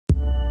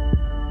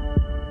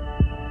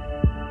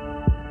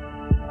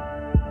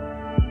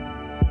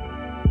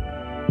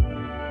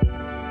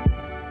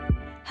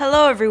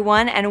Hello,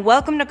 everyone, and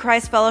welcome to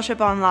Christ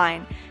Fellowship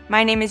Online.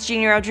 My name is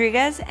Jeannie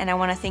Rodriguez, and I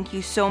want to thank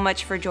you so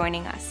much for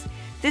joining us.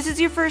 If this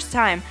is your first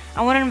time,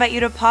 I want to invite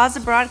you to pause the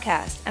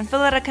broadcast and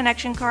fill out a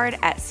connection card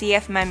at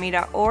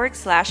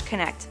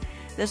cfmemi.org/connect.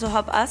 This will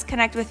help us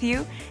connect with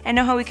you and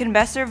know how we can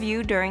best serve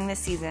you during this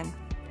season.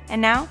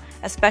 And now,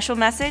 a special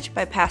message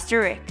by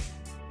Pastor Rick.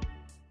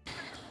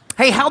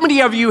 Hey, how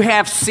many of you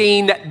have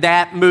seen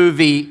that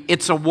movie,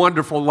 It's a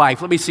Wonderful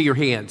Life? Let me see your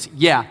hands.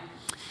 Yeah.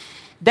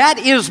 That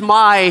is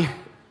my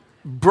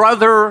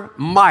brother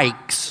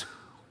Mike's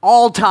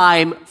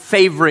all-time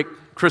favorite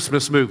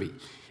Christmas movie.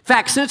 In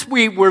fact, since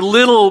we were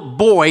little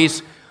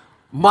boys,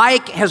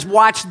 Mike has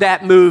watched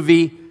that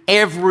movie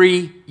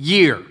every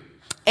year.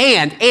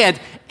 And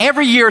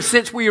every year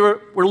since we were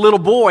little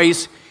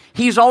boys,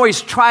 he's always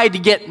tried to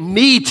get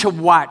me to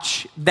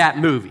watch that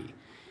movie.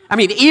 I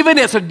mean, even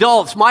as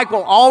adults, Mike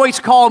will always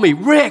call me,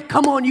 Rick,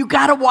 come on, you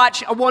got to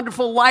watch A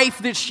Wonderful Life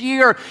this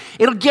year.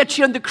 It'll get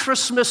you in the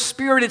Christmas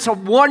spirit. It's a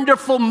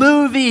wonderful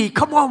movie.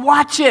 Come on,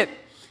 watch it.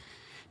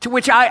 To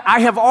which I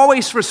have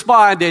always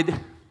responded,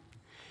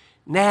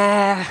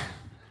 nah.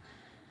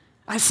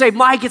 I say,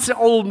 Mike, it's an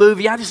old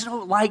movie. I just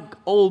don't like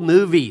old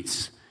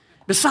movies.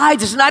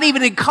 Besides, it's not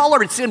even in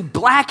color. It's in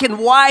black and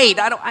white.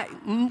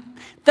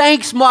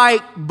 Thanks,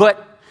 Mike,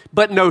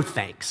 but no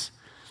thanks.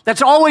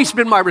 That's always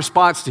been my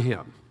response to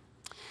him.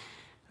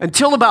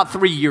 Until about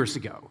 3 years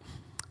ago,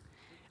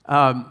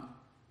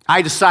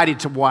 I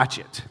decided to watch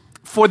it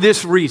for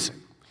this reason.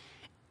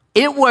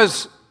 It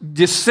was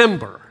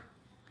December,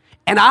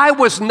 and I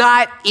was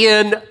not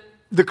in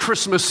the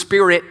Christmas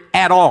spirit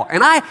at all.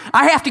 And I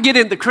have to get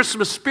in the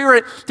Christmas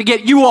spirit to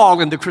get you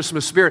all in the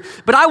Christmas spirit,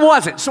 but I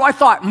wasn't. So I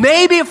thought,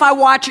 maybe if I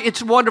watch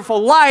It's a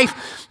Wonderful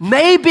Life,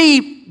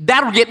 maybe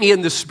that'll get me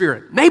in the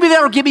spirit. Maybe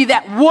that'll give me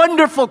that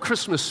wonderful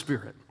Christmas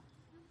spirit.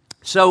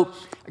 So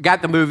I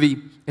got the movie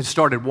and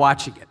started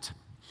watching it.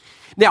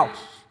 Now,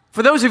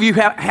 for those of you who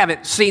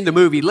haven't seen the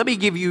movie, let me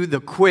give you the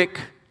quick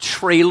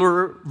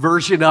trailer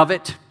version of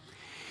it.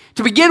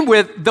 To begin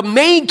with, the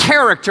main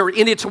character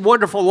in It's a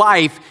Wonderful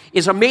Life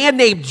is a man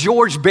named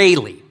George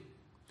Bailey,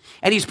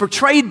 and he's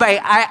portrayed by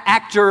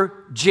actor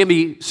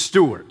Jimmy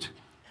Stewart.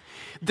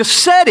 The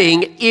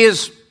setting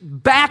is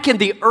back in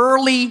the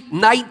early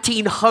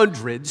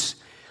 1900s,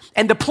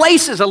 and the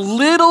place is a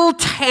little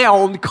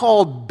town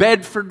called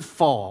Bedford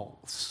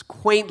Falls,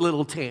 quaint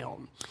little town.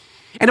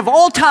 And of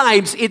all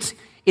times, it's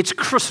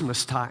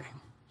Christmas time.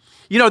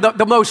 You know,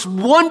 the most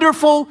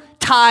wonderful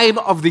time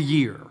of the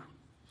year.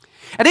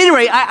 At any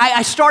rate,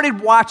 I started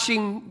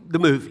watching the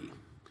movie.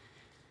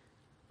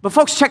 But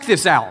folks, check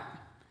this out.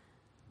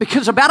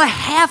 Because about a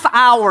half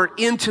hour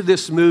into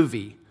this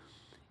movie,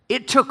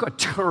 it took a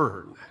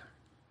turn.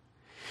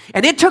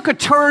 And it took a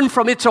turn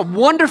from It's a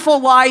Wonderful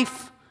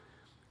Life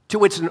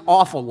to It's an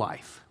Awful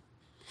Life.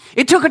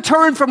 It took a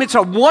turn from It's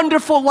a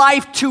Wonderful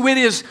Life to it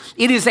is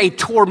a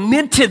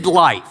tormented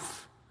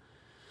life.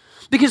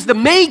 Because the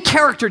main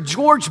character,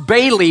 George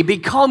Bailey,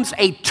 becomes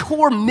a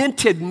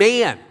tormented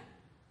man.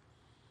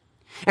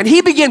 And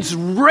he begins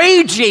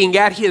raging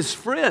at his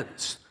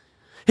friends.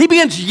 He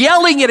begins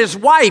yelling at his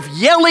wife,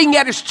 yelling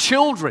at his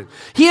children.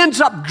 He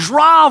ends up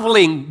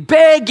groveling,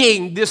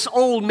 begging this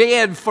old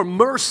man for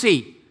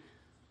mercy.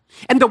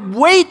 And the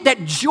weight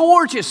that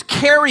George is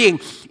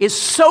carrying is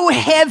so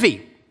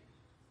heavy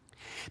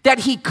that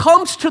he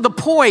comes to the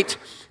point,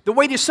 the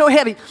weight is so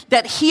heavy,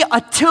 that he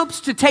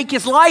attempts to take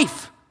his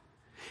life.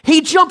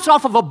 He jumps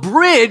off of a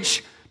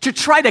bridge to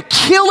try to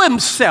kill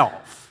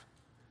himself.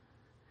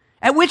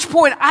 At which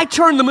point, I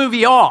turn the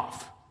movie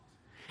off.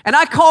 And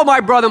I call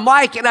my brother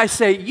Mike and I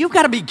say, you've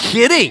got to be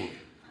kidding.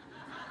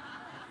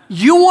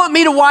 You want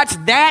me to watch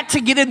that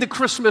to get in the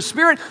Christmas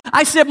spirit?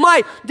 I said,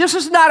 Mike, this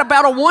is not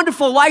about a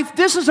wonderful life.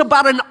 This is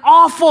about an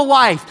awful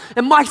life.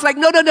 And Mike's like,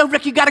 no,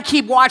 Rick, you got to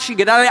keep watching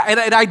it.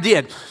 And I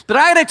did. But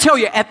I got to tell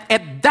you,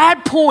 at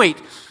that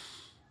point,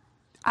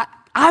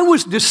 I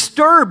was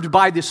disturbed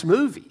by this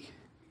movie.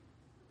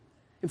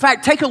 In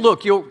fact, take a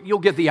look. You'll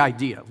get the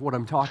idea of what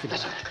I'm talking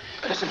about.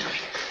 Listen to me.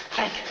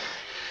 Think.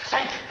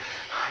 I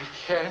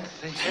can't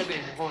think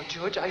anymore,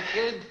 George. I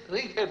can't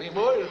think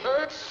anymore. It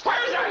hurts.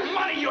 Where's that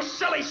money, you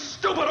silly,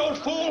 stupid old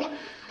fool?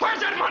 Where's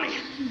that money?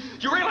 Do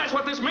you realize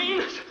what this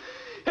means?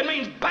 It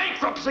means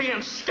bankruptcy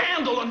and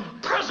scandal and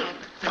prison.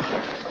 Dad,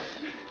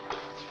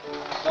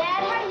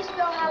 how do you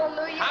spell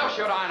hallelujah? How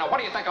should I know? What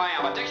do you think I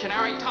am, a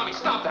dictionary? Tommy,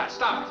 stop that,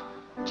 stop it.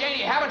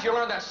 Janie, haven't you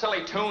learned that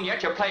silly tune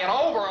yet? You play it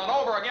over and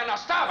over again. Now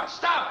stop it.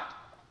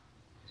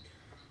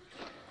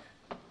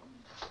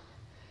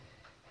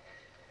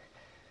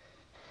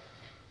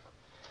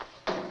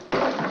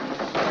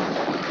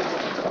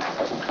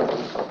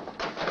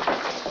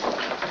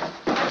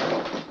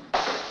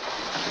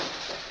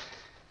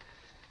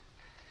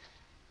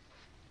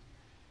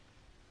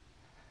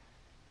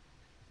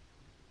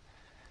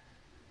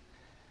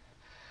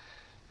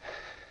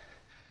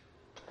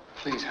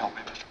 Please help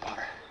me, Mr.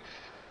 Potter.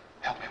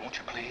 Help me, won't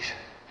you, please?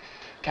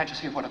 Can't you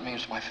see what it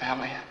means to my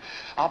family?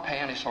 I'll pay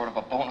any sort of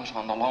a bonus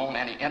on the loan,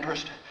 any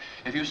interest.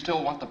 If you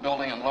still want the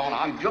building and loan,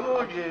 I'm...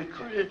 George,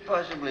 could it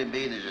possibly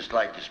be there's a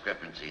slight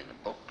discrepancy in the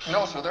books?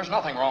 No, sir, there's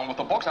nothing wrong with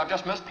the books. I've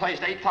just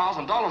misplaced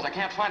 $8,000. I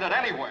can't find it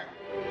anywhere.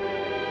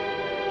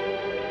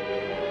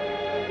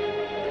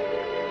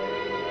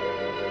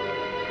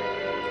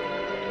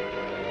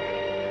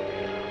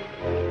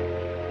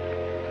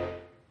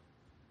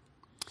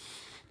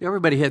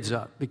 Everybody heads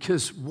up,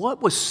 because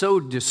what was so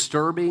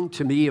disturbing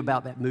to me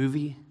about that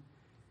movie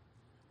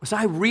was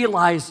I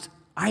realized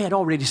I had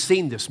already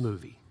seen this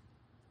movie.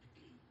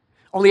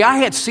 Only I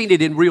had seen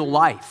it in real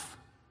life.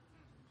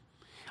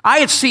 I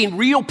had seen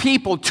real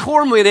people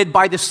tormented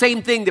by the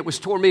same thing that was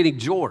tormenting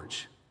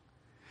George.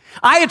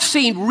 I had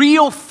seen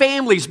real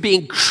families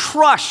being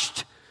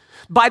crushed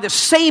by the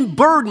same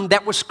burden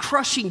that was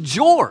crushing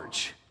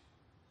George.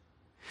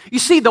 You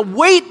see, the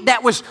weight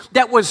that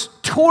was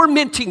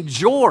tormenting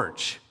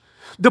George,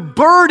 the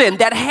burden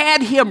that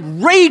had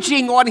him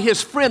raging on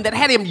his friend, that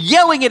had him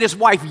yelling at his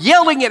wife,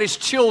 yelling at his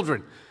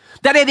children,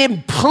 that had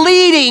him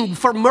pleading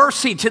for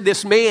mercy to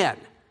this man,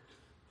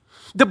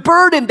 the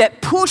burden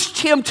that pushed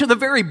him to the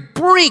very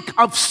brink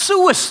of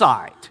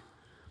suicide.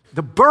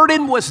 The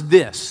burden was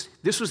this.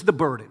 This was the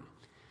burden.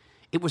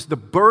 It was the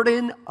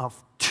burden of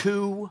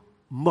too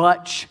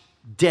much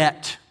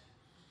debt.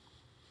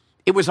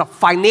 It was a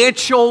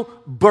financial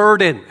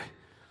burden.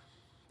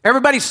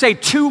 Everybody say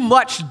too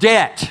much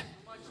debt.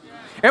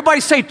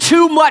 Everybody say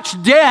too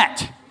much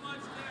debt.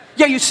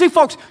 Yeah, you see,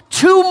 folks,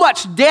 too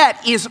much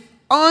debt is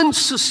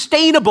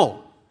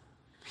unsustainable.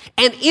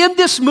 And in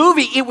this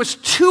movie, it was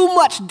too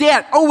much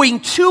debt, owing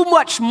too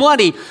much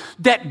money,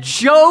 that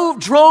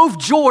drove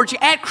George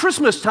at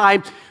Christmas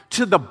time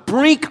to the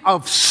brink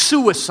of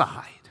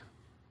suicide.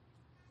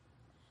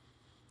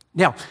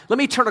 Now, let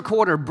me turn a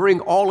corner and bring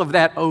all of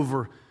that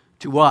over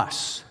to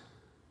us.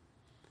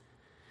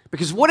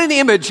 Because what an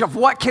image of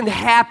what can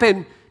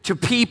happen to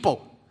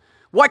people,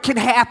 what can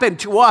happen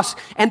to us,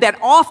 and that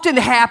often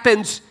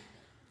happens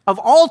of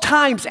all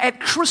times at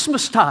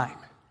Christmas time.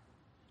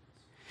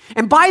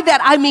 And by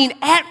that, I mean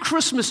at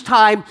Christmas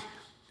time,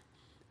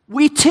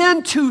 we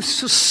tend to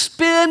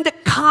suspend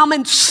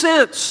common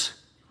sense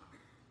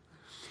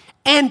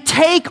and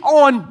take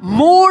on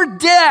more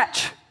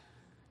debt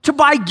to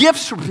buy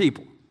gifts for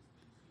people,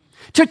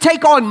 to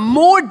take on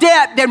more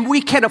debt than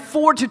we can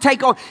afford to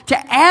take on,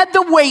 to add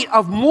the weight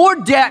of more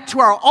debt to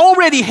our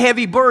already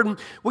heavy burden.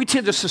 We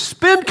tend to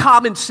suspend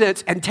common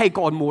sense and take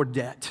on more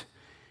debt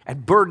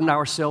and burden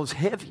ourselves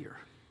heavier.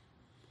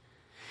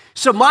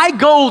 So my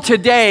goal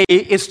today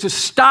is to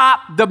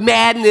stop the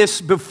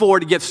madness before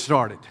it gets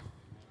started.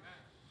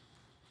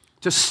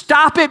 To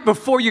stop it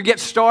before you get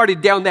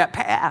started down that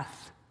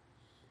path.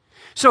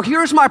 So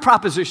here's my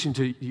proposition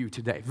to you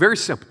today. Very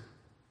simple.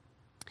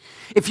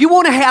 If you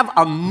want to have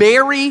a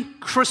Merry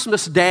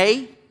Christmas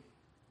Day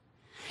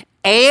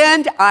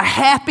and a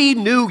Happy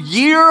New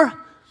Year,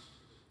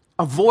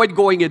 avoid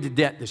going into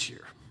debt this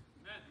year.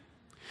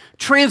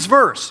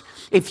 Transverse.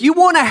 If you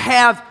want to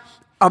have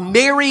a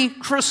Merry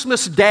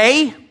Christmas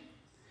Day,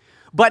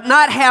 but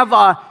not have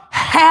a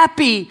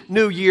Happy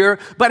New Year,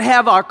 but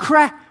have a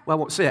well, I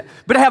won't say that,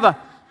 but have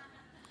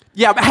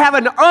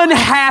an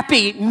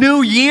unhappy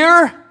New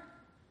Year,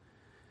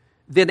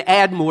 then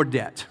add more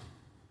debt.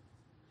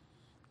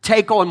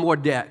 Take on more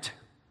debt,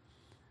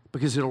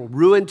 because it'll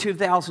ruin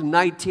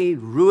 2019,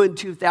 ruin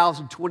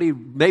 2020,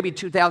 maybe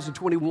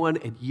 2021,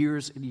 and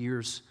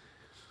years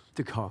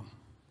to come.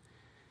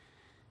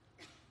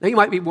 Now you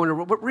might be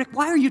wondering, but Rick,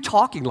 why are you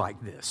talking like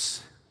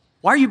this?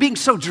 Why are you being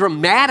so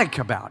dramatic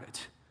about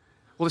it?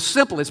 Well, it's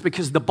simple. It's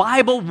because the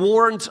Bible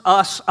warns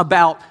us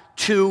about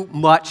too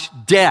much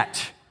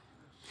debt.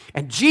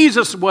 And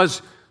Jesus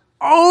was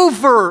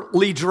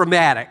overly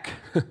dramatic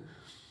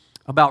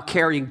about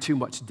carrying too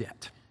much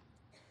debt.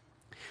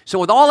 So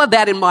with all of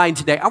that in mind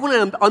today, I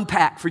want to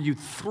unpack for you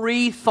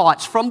 3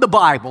 thoughts from the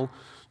Bible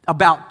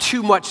about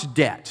too much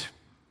debt.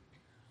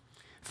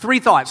 3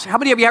 thoughts. How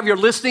many of you have your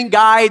listening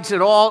guides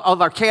at all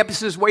of our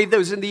campuses? Wave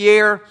those in the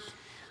air.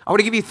 I want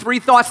to give you 3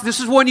 thoughts. This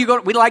is one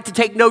we like to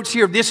take notes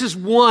here. This is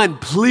one.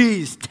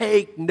 Please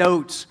take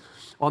notes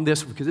on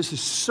this, because this is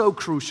so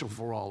crucial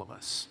for all of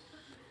us.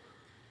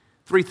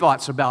 3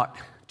 thoughts about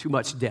too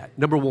much debt.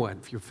 Number 1,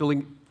 if you're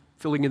filling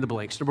in the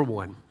blanks. Number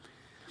 1,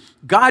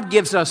 God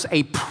gives us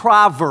a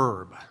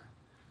proverb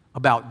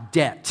about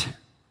debt.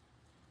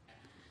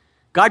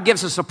 God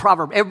gives us a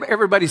proverb.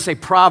 Everybody say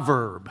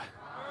proverb.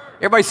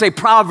 Everybody say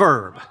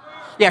proverb.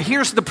 Yeah,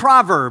 here's the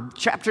proverb,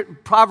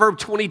 Proverb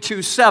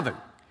 22:7.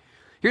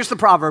 Here's the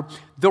proverb.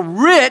 The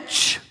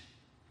rich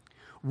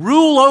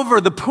rule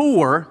over the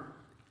poor,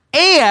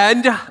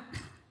 and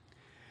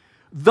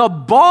the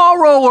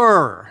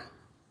borrower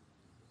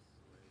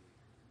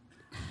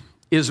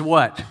is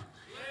what?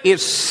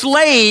 Is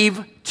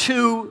slave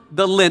to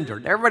the lender.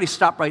 Now, everybody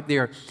stop right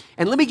there.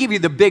 And let me give you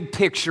the big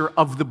picture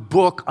of the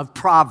book of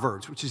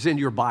Proverbs, which is in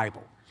your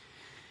Bible.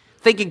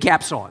 Thinking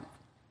caps on.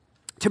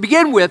 To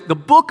begin with, the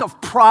book of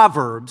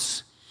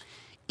Proverbs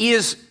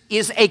is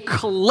a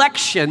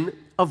collection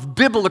of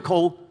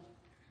biblical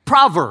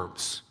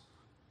proverbs.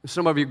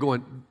 Some of you are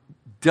going,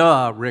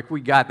 duh, Rick,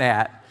 we got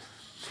that.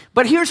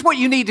 But here's what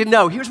you need to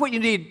know. Here's what you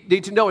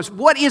need to know is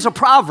what is a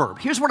proverb?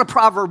 Here's what a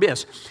proverb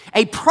is.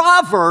 A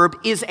proverb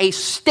is a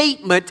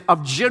statement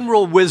of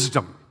general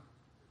wisdom.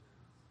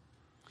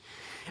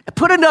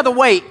 Put another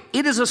way,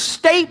 it is a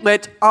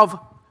statement of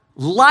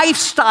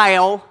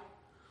lifestyle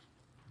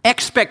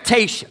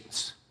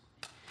expectations.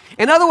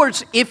 In other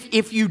words,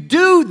 if you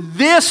do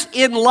this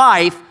in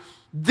life,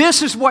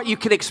 this is what you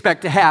can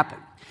expect to happen.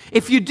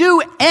 If you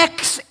do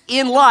X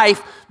in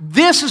life,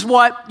 this is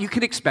what you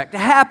can expect to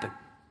happen.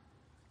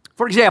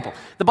 For example,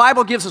 the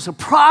Bible gives us a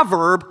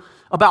proverb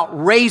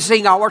about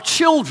raising our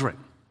children.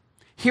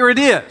 Here it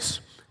is,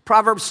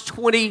 Proverbs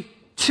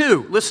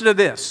 22. Listen to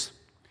this.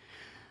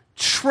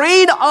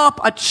 Train up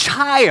a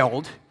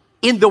child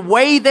in the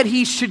way that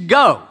he should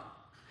go.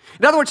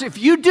 In other words, if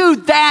you do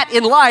that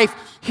in life,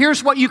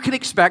 here's what you can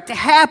expect to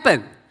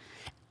happen.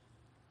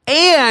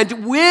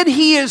 And when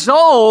he is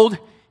old,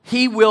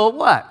 he will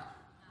what?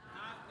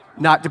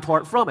 Not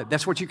depart from it.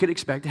 That's what you can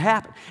expect to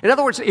happen. In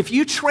other words, if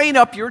you train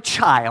up your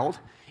child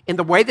in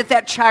the way that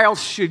that child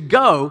should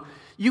go,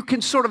 you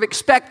can sort of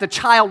expect the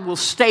child will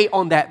stay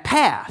on that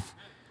path.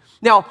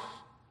 Now,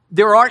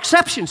 there are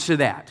exceptions to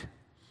that.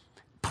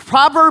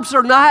 Proverbs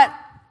are not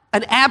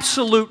an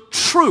absolute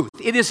truth.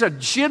 It is a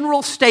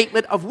general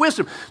statement of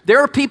wisdom. There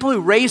are people who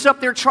raise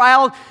up their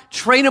child,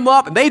 train them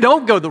up, and they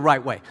don't go the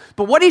right way.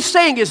 But what he's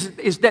saying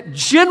is that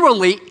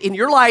generally in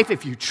your life,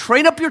 if you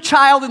train up your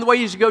child in the way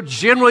you should go,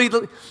 generally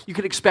you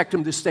can expect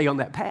them to stay on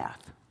that path.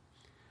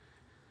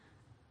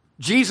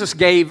 Jesus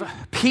gave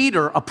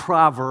Peter a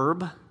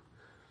proverb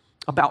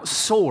about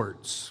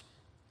swords.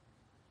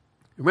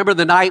 Remember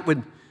the night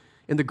when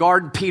in the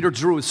garden Peter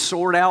drew his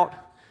sword out,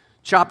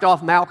 chopped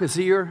off Malchus'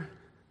 ear?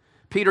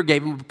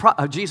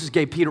 Jesus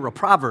gave Peter a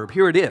proverb.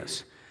 Here it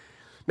is.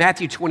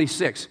 Matthew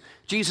 26.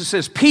 Jesus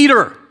says,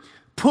 Peter,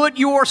 put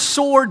your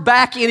sword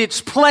back in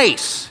its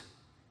place.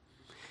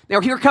 Now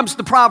here comes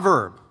the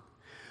proverb.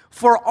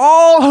 For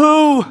all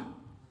who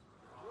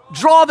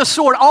draw the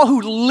sword, all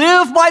who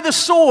live by the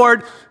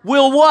sword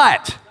will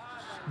what?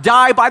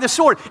 Die by the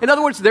sword. In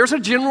other words, there's a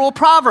general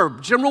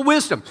proverb, general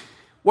wisdom.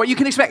 What you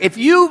can expect. If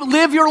you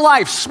live your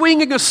life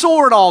swinging a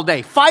sword all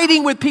day,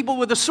 fighting with people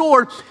with a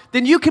sword,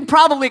 then you can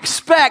probably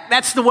expect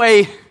that's the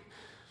way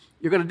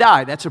you're going to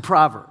die. That's a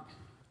proverb.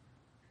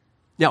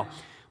 Now,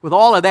 with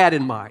all of that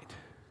in mind,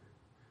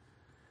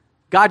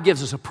 God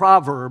gives us a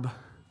proverb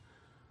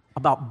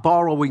about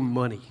borrowing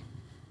money.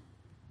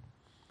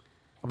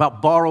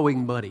 About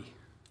borrowing money.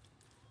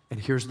 And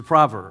here's the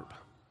proverb.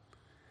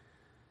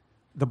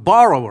 The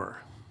borrower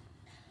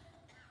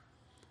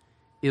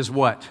is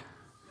what?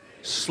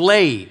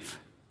 Slave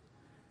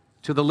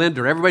to the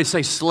lender. Everybody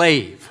say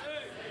slave.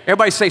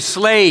 Everybody say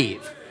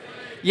slave.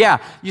 Yeah,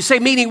 you say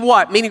meaning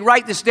what? Meaning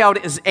write this down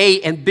as A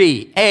and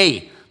B.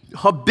 A,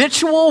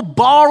 habitual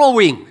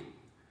borrowing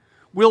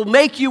will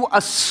make you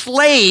a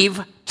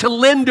slave to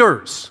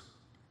lenders.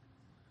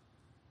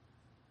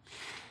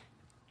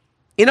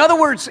 In other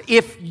words,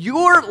 if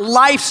your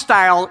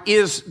lifestyle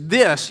is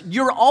this,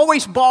 you're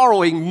always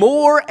borrowing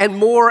more and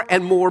more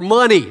and more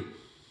money.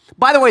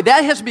 By the way,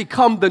 that has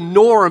become the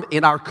norm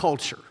in our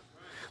culture.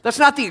 That's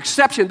not the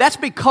exception. That's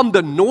become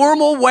the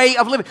normal way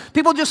of living.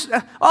 People just,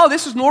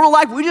 this is normal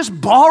life. We just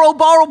borrow,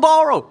 borrow,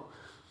 borrow.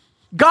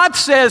 God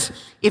says,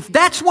 if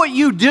that's what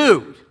you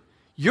do,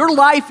 your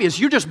life is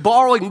you're just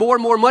borrowing more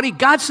and more money.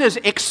 God says,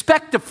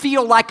 expect to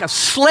feel like a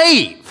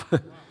slave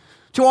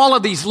to all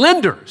of these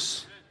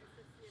lenders.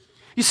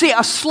 You see,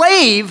 a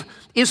slave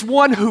is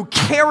one who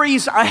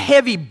carries a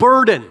heavy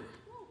burden.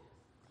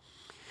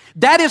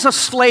 That is a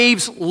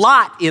slave's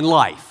lot in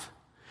life.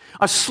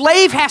 A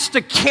slave has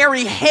to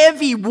carry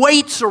heavy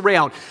weights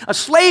around. A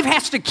slave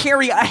has to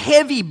carry a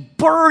heavy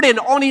burden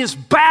on his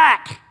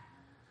back.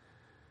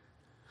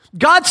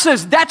 God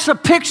says that's a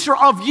picture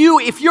of you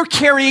if you're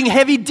carrying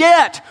heavy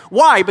debt.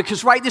 Why?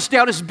 Because write this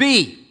down as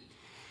B.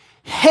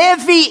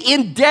 Heavy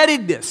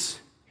indebtedness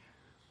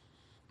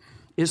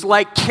is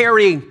like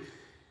carrying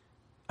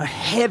a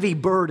heavy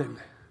burden.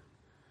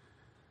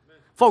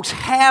 Folks,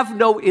 have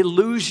no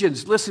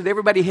illusions. Listen,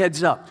 everybody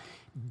heads up.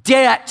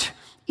 Debt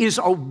is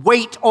a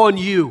weight on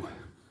you.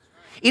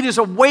 It is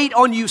a weight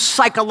on you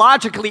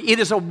psychologically. It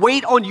is a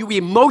weight on you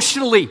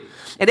emotionally.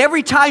 And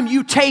every time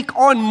you take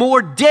on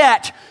more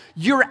debt,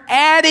 you're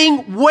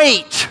adding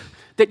weight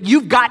that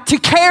you've got to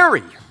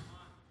carry.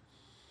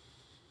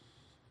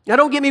 Now,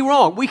 don't get me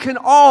wrong. We can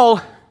all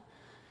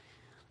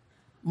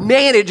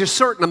manage a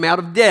certain amount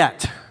of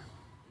debt.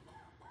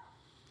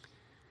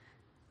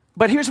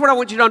 But here's what I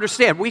want you to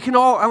understand. We can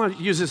all, I'm going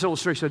to use this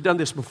illustration. I've done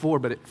this before,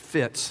 but it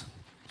fits.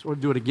 So I want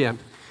to do it again.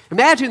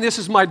 Imagine this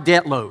is my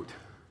debt load.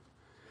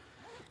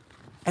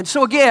 And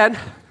so again,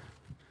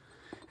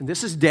 and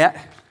this is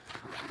debt,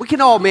 we can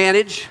all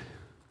manage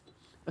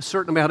a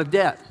certain amount of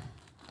debt.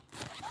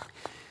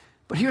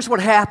 But here's what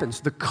happens.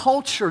 The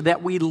culture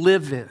that we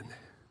live in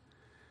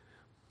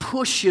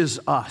pushes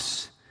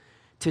us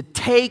to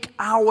take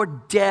our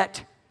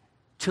debt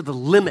to the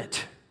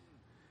limit.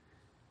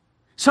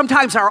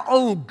 Sometimes our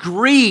own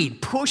greed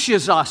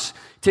pushes us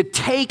to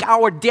take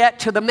our debt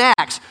to the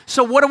max.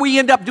 So what do we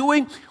end up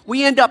doing?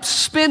 We end up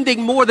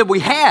spending more than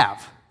we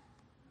have.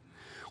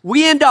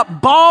 We end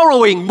up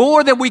borrowing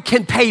more than we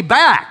can pay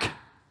back.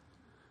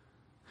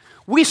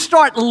 We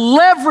start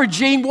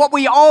leveraging what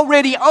we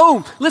already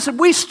own. Listen,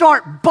 we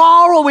start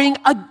borrowing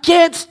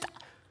against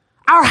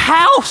our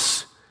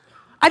house.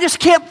 I just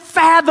can't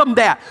fathom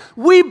that.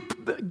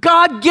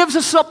 God gives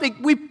us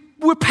something,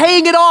 we're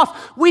paying it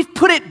off. We've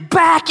put it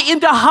back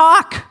into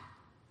hock.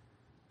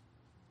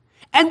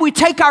 And we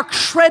take our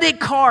credit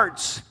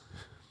cards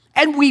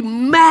and we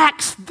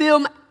max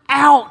them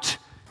out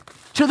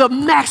to the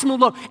maximum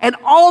load. And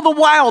all the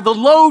while, the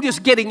load is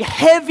getting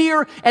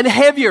heavier and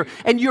heavier,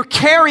 and you're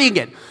carrying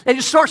it. And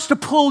it starts to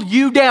pull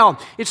you down.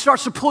 It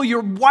starts to pull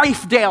your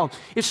wife down.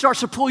 It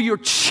starts to pull your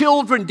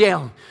children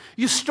down.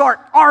 You start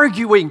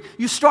arguing.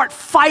 You start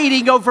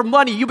fighting over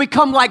money. You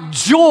become like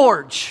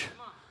George,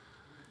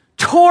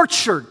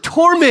 tortured,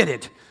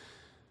 tormented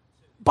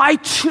by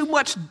too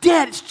much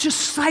debt. It's just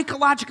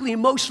psychologically,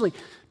 emotionally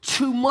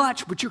too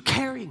much, but you're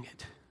carrying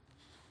it.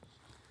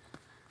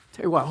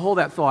 Tell you what, hold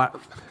that thought.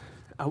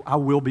 I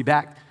will be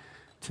back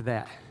to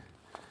that.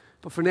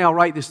 But for now,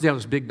 write this down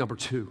as big number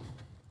 2.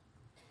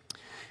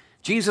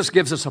 Jesus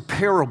gives us a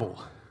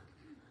parable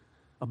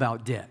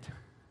about debt.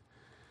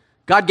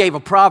 God gave a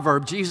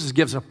proverb. Jesus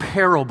gives a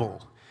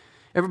parable.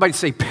 Everybody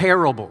say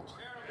parable.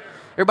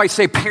 Everybody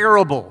say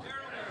parable.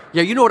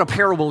 Yeah, you know what a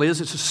parable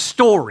is? It's a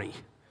story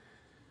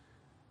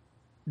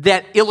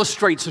that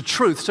illustrates a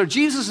truth. So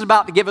Jesus is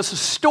about to give us a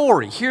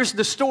story. Here's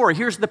the story.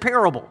 Here's the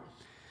parable.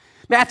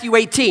 Matthew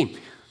 18.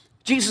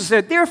 Jesus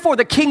said, therefore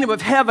the kingdom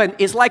of heaven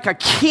is like a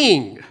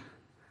king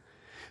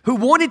who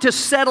wanted to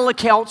settle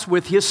accounts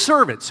with his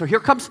servants. So here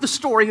comes the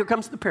story. Here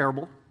comes the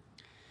parable.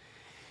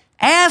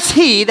 As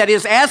he, that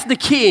is, as the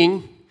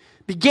king,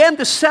 began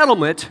the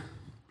settlement,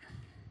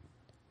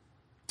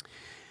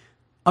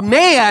 a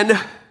man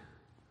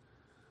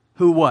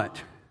who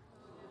what?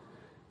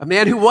 A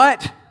man who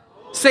what?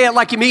 Say it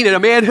like you mean it. A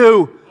man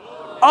who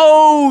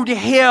owed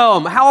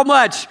him. How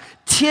much?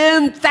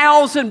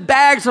 10,000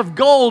 bags of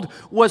gold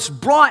was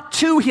brought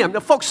to him.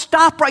 Now, folks,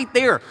 stop right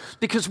there,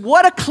 because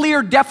what a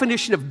clear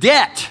definition of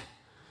debt.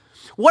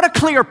 What a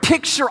clear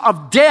picture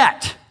of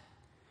debt.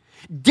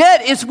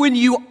 Debt is when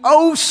you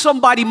owe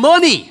somebody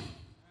money.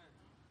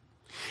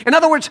 In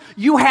other words,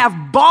 you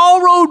have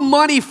borrowed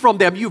money from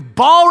them. You've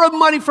borrowed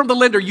money from the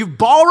lender. You've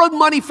borrowed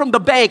money from the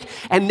bank,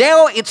 and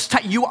now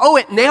you owe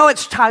it. Now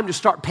it's time to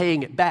start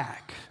paying it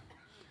back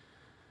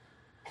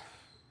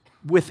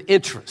with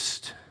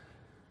interest.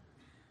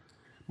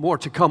 More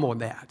to come on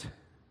that.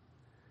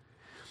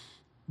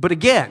 But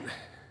again,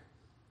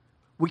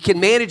 we can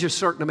manage a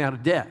certain amount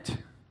of debt.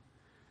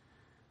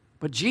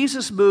 But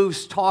Jesus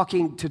moves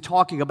talking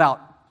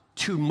about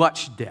too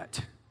much debt.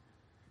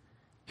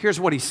 Here's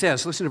what he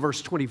says. Listen to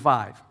verse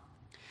 25.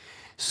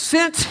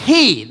 Since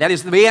he, that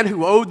is the man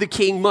who owed the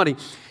king money,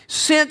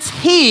 since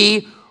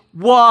he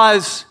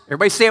was,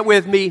 everybody say it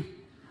with me,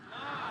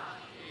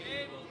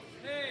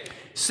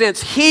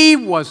 since he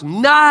was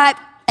not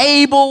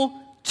able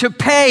to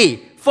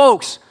pay.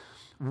 Folks,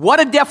 what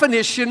a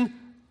definition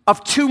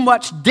of too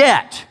much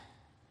debt.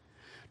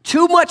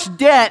 Too much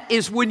debt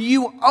is when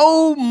you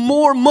owe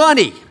more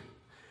money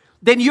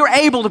than you're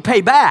able to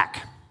pay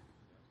back.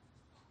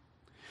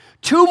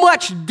 Too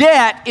much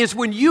debt is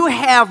when you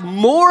have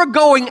more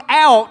going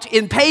out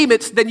in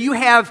payments than you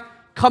have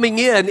coming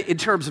in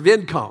terms of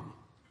income.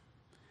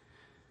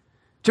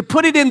 To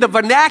put it in the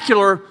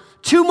vernacular,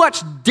 too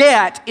much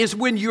debt is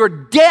when your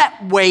debt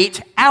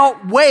weight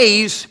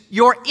outweighs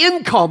your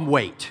income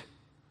weight.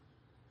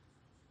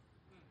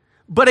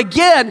 But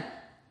again,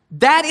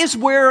 that is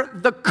where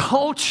the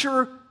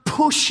culture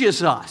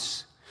pushes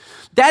us.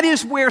 That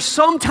is where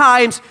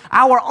sometimes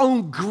our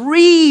own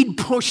greed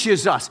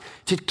pushes us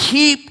to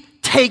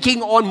keep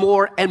taking on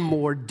more and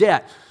more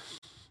debt.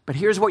 But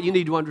here's what you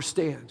need to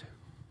understand.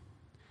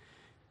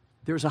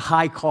 There's a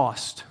high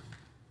cost.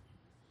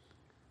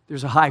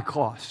 There's a high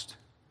cost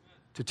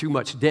to too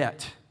much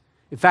debt.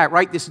 In fact,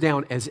 write this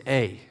down as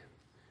A.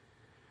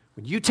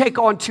 When you take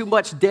on too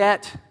much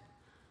debt,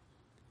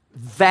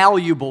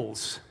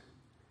 valuables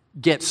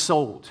get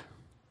sold.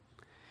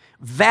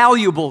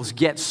 Valuables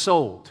get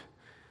sold.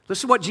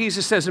 Listen to what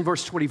Jesus says in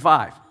verse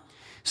 25.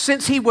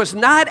 Since he was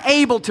not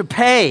able to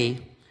pay,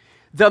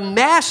 the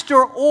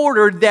master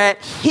ordered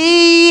that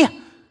he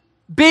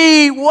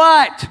be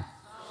what?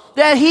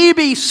 That he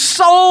be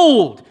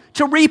sold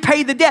to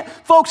repay the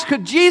debt. Folks,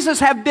 could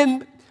Jesus have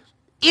been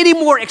any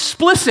more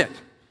explicit?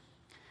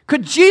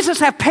 Could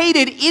Jesus have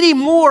painted any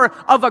more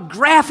of a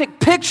graphic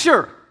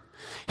picture?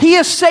 He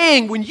is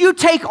saying when you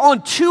take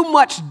on too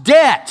much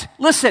debt,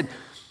 listen,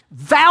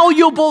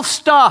 valuable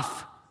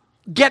stuff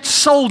gets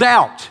sold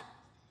out.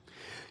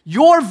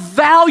 Your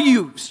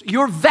valuables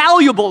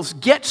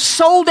get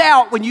sold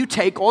out when you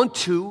take on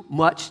too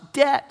much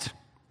debt.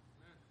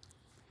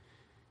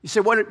 You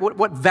say,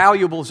 what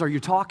valuables are you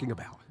talking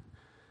about?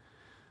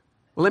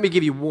 Well, let me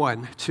give you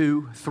 1,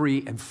 2,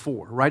 3, and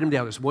 4. Write them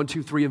down. There's 1,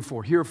 2, 3, and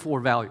 4. Here are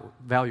 4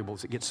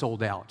 valuables that get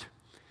sold out.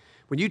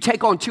 When you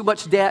take on too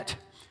much debt,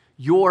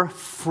 your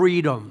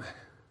freedom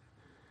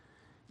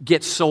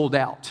gets sold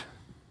out.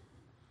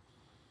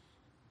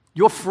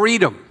 Your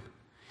freedom.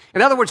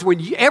 In other words,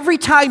 every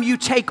time you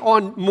take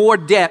on more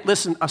debt,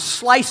 listen, a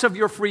slice of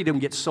your freedom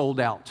gets sold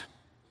out.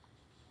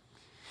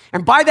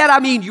 And by that I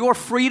mean your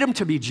freedom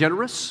to be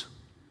generous.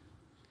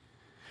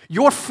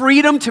 Your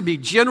freedom to be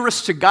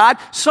generous to God.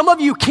 Some of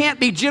you can't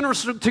be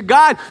generous to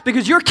God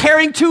because you're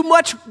carrying too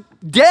much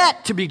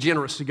debt to be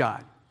generous to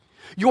God.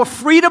 Your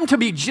freedom to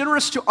be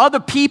generous to other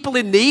people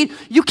in need.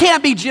 You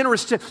can't be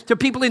generous to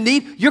people in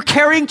need. You're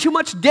carrying too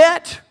much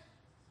debt.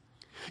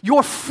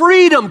 Your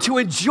freedom to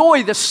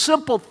enjoy the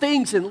simple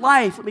things in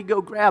life. Let me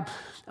go grab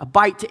a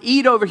bite to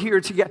eat over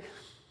here to get.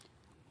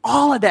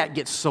 All of that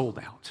gets sold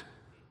out.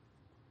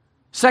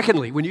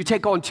 Secondly, when you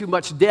take on too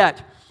much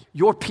debt,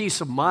 your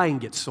peace of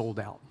mind gets sold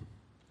out.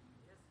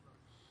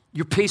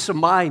 Your peace of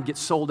mind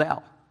gets sold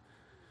out.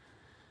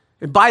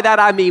 And by that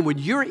I mean when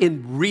you're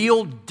in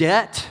real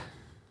debt,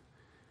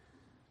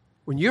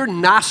 when you're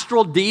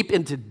nostril deep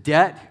into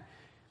debt,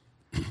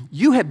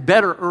 you had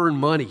better earn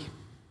money.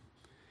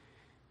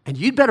 And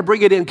you'd better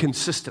bring it in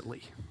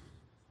consistently.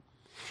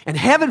 And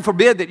heaven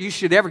forbid that you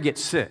should ever get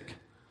sick.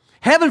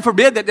 Heaven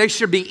forbid that there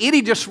should be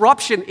any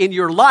disruption in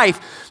your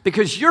life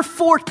because you're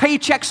 4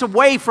 paychecks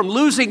away from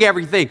losing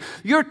everything.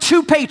 You're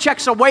 2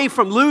 paychecks away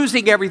from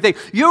losing everything.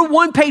 You're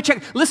 1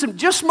 paycheck. Listen,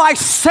 just my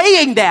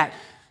saying that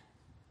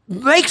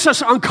makes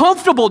us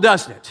uncomfortable,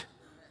 doesn't it?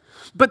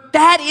 But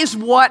that is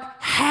what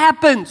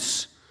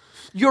happens.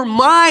 Your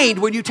mind,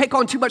 when you take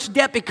on too much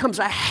debt, becomes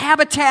a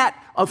habitat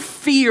of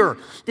fear.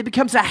 It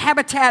becomes a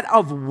habitat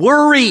of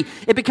worry.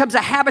 It becomes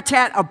a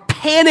habitat of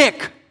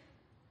panic.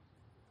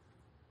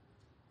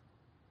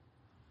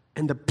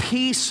 And the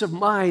peace of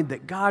mind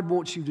that God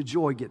wants you to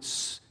enjoy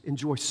gets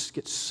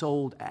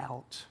sold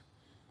out.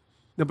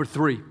 Number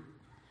 3,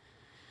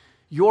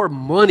 your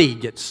money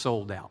gets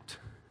sold out.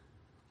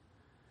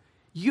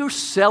 You're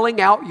selling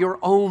out your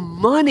own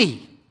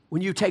money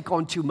when you take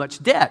on too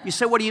much debt. You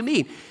say, what do you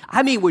mean?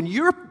 I mean, when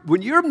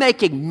you're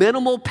making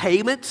minimal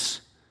payments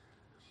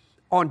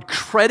on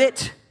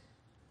credit,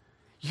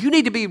 you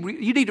need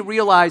to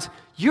realize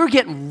you're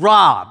getting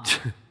robbed.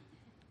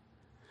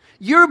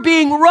 You're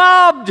being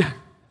robbed.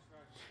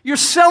 You're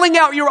selling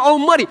out your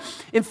own money.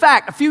 In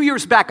fact, a few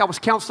years back, I was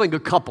counseling a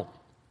couple.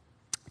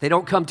 They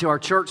don't come to our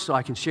church, so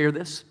I can share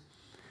this.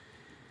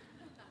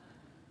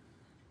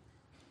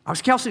 I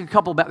was counseling a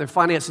couple about their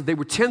finances. They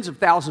were tens of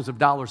thousands of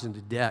dollars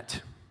into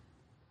debt.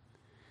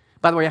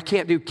 By the way, I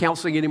can't do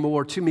counseling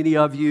anymore. Too many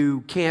of you,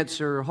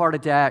 cancer, heart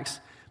attacks,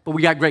 but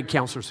we got great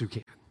counselors who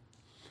can.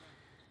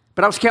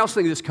 But I was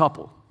counseling this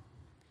couple,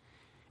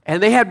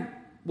 and they had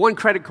one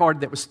credit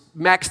card that was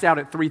maxed out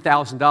at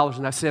 $3,000,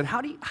 and I said, how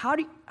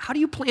do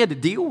you plan to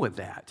deal with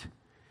that?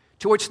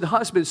 To which the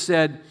husband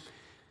said,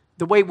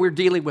 the way we're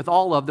dealing with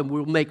all of them,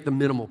 we'll make the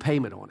minimal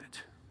payment on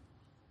it.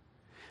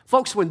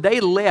 Folks, when they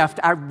left,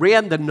 I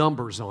ran the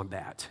numbers on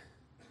that.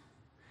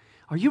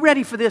 Are you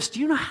ready for this? Do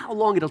you know how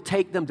long it'll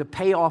take them to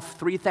pay off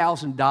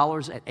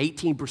 $3,000 at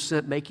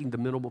 18% making the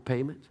minimal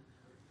payment?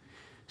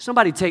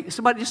 Somebody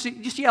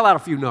just yell out a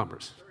few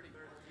numbers.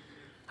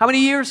 How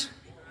many years?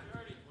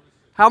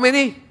 How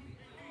many?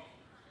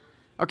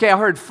 Okay, I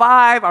heard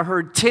 5, I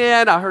heard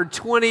 10, I heard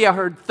 20, I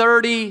heard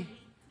 30.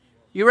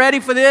 You ready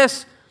for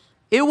this?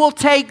 It will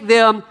take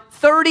them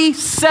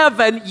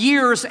 37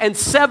 years and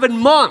 7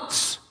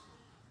 months.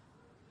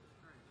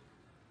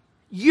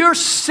 You're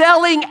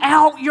selling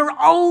out your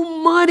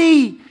own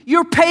money.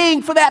 You're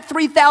paying for that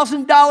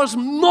 $3,000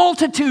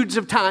 multitudes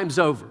of times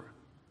over.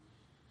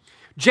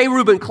 J.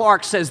 Reuben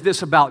Clark says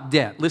this about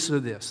debt. Listen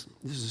to this.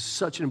 This is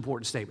such an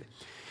important statement.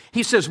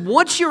 He says,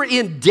 once you're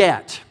in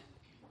debt,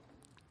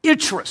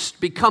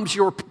 interest becomes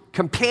your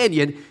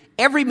companion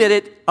every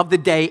minute of the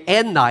day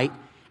and night,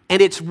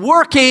 and it's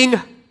working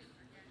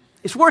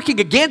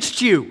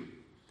against you.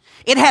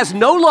 It has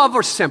no love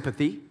or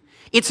sympathy.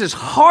 It's as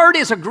hard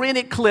as a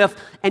granite cliff,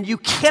 and you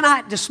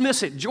cannot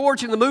dismiss it.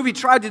 George in the movie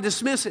tried to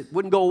dismiss it,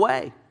 wouldn't go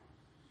away.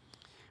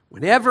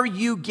 Whenever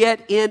you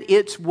get in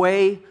its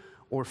way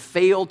or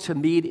fail to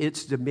meet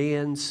its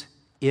demands,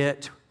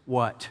 it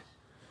what?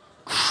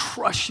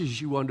 Crushes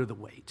you under the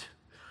weight.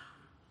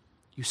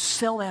 You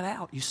sell that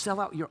out. You sell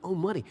out your own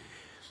money.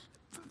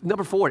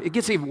 Number 4, it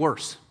gets even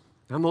worse.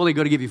 I'm only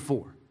going to give you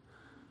 4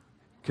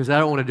 because I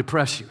don't want to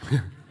depress you.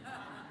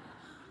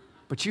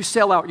 But you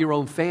sell out your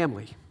own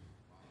family.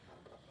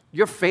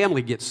 Your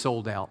family gets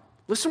sold out.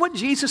 Listen to what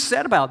Jesus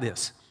said about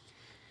this.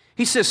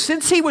 He says,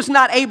 since he was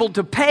not able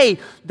to pay,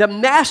 the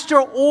master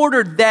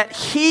ordered that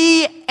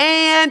he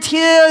and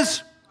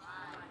his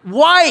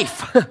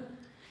wife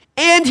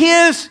and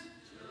his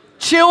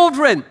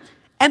children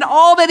and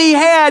all that he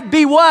had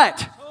be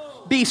what?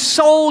 Be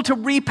sold to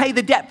repay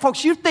the debt.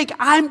 Folks, you think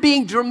I'm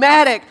being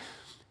dramatic.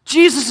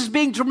 Jesus is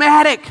being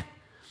dramatic.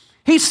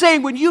 He's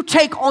saying when you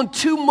take on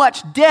too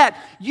much debt,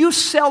 you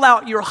sell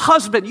out your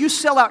husband, you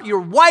sell out your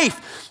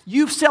wife,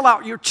 you sell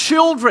out your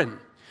children.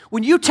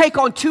 When you take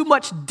on too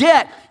much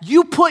debt,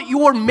 you put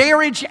your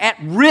marriage at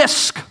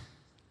risk.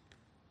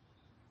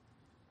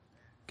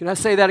 Can I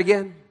say that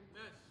again?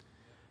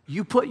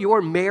 You put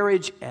your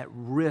marriage at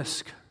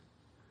risk.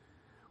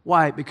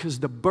 Why? Because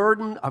the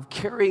burden of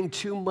carrying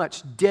too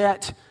much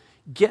debt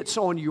gets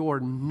on your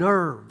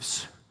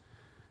nerves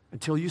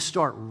until you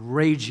start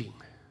raging.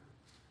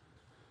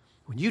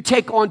 When you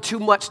take on too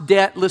much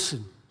debt,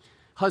 listen,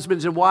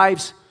 husbands and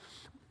wives,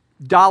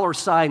 dollar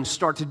signs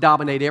start to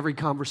dominate every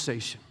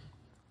conversation.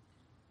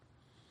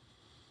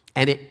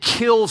 And it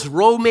kills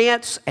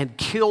romance and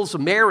kills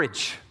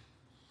marriage,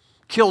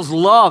 kills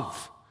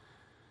love.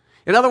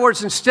 In other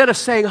words, instead of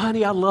saying,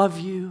 honey, I love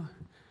you,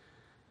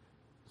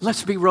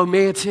 let's be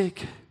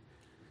romantic.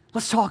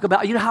 Let's talk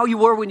about, you know how you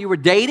were when you were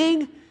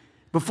dating?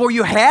 Before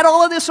you had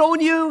all of this on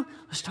you?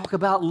 Let's talk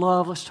about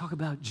love. Let's talk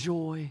about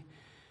joy.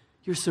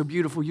 You're so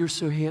beautiful. You're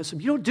so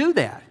handsome. You don't do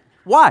that.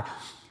 Why?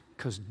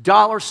 Because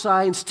dollar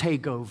signs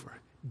take over.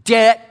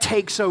 Debt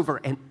takes over.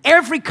 And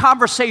every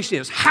conversation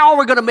is, how are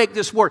we going to make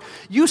this work?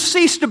 You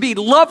cease to be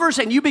lovers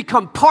and you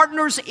become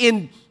partners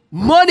in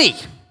money.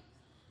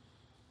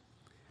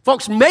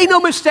 Folks, make no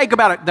mistake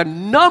about it. The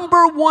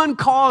number one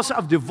cause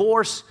of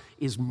divorce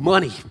is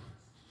money.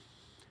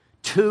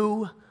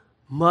 Too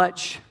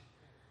much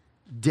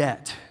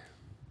debt.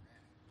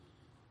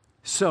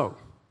 So,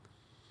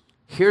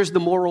 here's the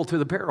moral to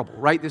the parable.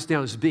 Write this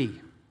down as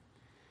B.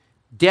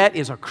 Debt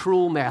is a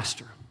cruel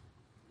master.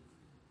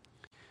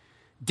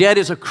 Debt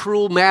is a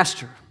cruel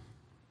master.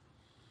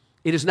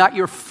 It is not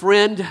your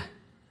friend.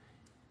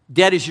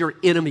 Debt is your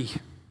enemy.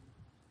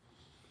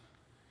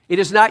 It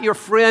is not your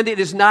friend. It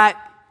is not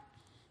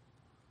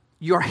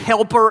your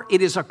helper.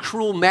 It is a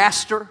cruel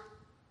master.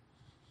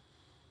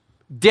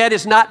 Debt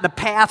is not the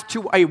path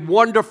to a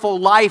wonderful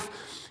life.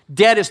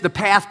 Debt is the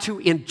path to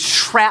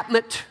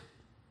entrapment.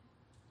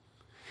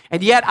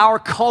 And yet our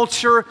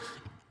culture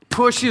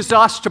pushes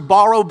us to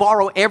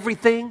borrow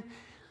everything.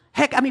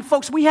 Heck, I mean,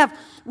 folks, we have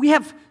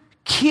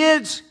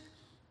kids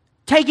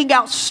taking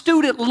out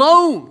student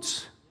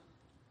loans.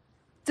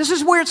 This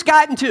is where it's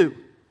gotten to.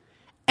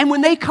 And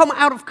when they come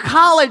out of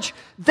college,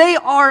 they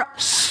are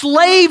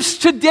slaves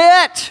to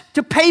debt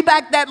to pay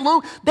back that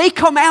loan. They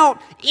come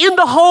out in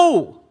the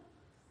hole.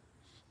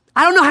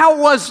 I don't know how it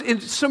was in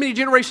so many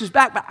generations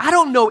back, but I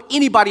don't know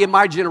anybody in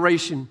my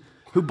generation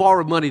who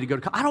borrowed money to go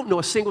to college. I don't know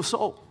a single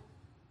soul.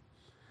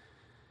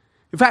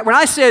 In fact, when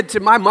I said to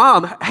my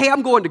mom, hey,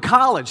 I'm going to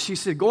college, she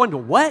said, going to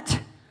what?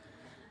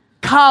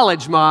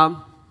 College,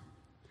 Mom.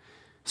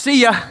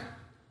 See ya.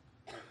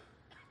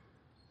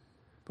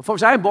 But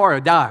folks, I didn't borrow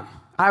a dime.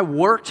 I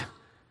worked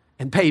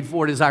and paid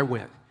for it as I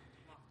went.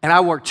 And I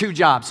worked 2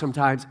 jobs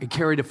sometimes and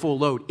carried a full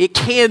load. It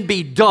can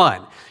be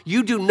done.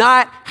 You do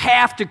not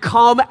have to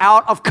come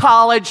out of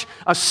college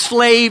a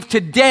slave to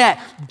debt.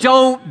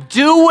 Don't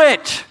do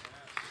it.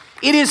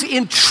 It is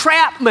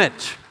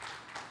entrapment.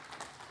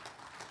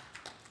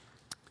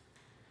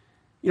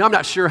 You know, I'm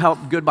not sure how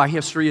good my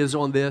history is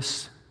on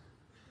this,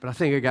 but I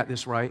think I got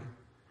this right.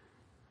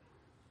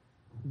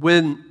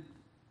 When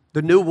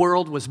the New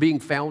World was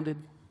being founded,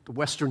 the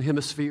Western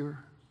Hemisphere,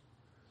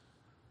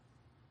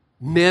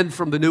 men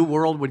from the New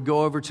World would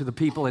go over to the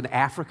people in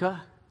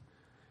Africa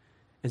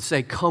and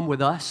say, come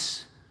with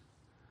us.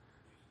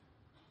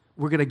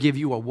 We're going to give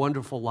you a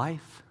wonderful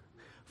life.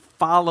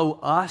 Follow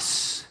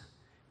us.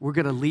 We're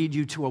going to lead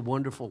you to a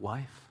wonderful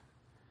life.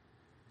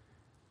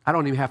 I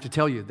don't even have to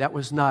tell you, that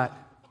was not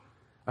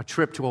a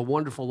trip to a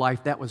wonderful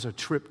life. That was a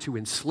trip to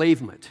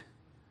enslavement.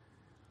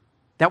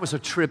 That was a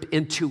trip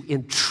into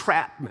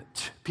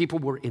entrapment. People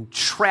were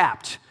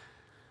entrapped.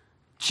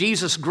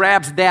 Jesus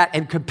grabs that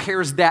and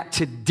compares that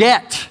to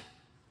debt.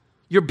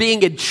 You're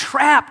being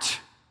entrapped.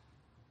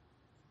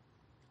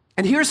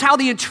 And here's how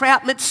the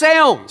entrapment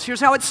sounds. Here's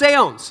how it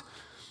sounds.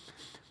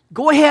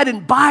 Go ahead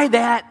and buy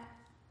that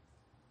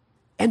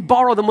and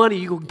borrow the money.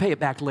 You can pay it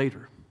back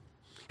later.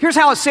 Here's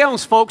how it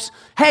sounds, folks.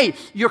 Hey,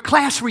 your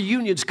class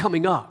reunion's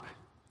coming up.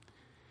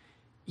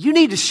 You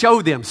need to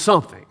show them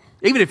something.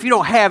 Even if you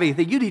don't have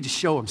anything, you need to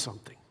show them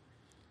something.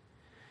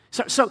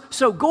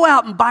 So go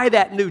out and buy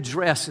that new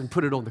dress and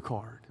put it on the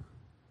card.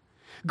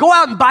 Go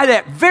out and buy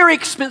that very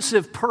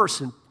expensive purse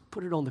and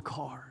put it on the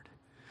card.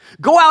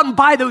 Go out and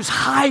buy those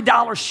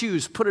high-dollar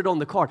shoes, put it on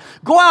the card.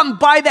 Go out and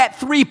buy that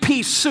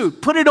 3-piece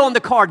suit, put it on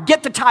the card.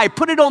 Get the tie,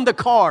 put it on the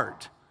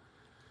card.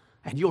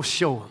 And you'll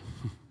show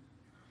them.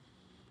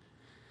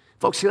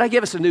 Folks, can I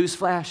give us a news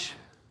flash?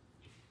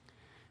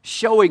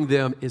 Showing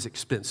them is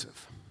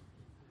expensive.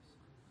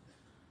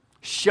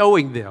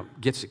 Showing them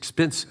gets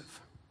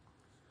expensive.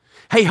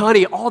 Hey,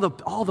 honey, all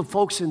the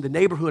folks in the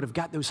neighborhood have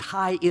got those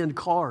high-end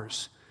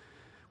cars.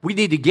 We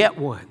need to get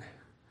one.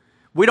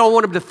 We don't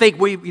want them to think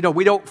we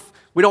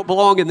don't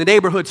belong in the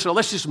neighborhood, so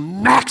let's just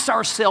max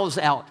ourselves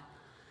out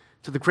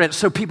to the credit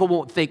so people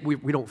won't think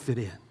we don't fit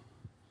in.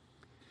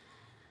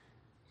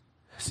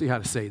 See how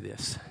to say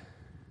this.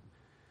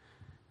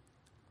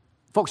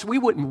 Folks, we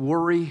wouldn't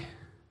worry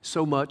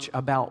so much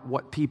about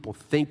what people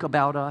think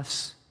about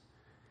us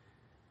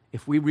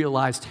if we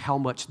realized how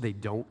much they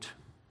don't.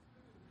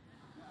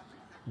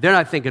 They're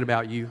not thinking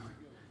about you.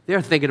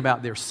 They're thinking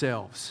about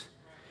themselves.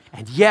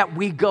 And yet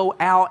we go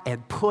out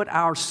and put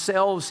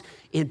ourselves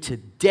into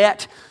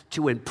debt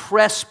to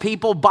impress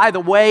people. By the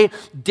way,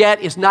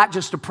 debt is not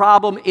just a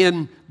problem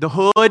in the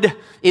hood.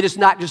 It is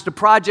not just a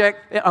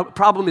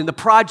problem in the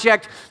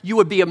project. You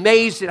would be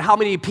amazed at how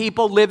many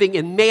people living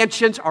in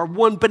mansions are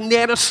one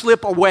banana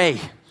slip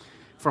away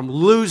from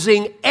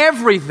losing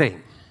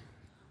everything.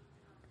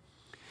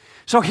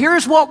 So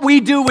here's what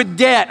we do with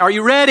debt. Are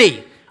you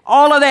ready?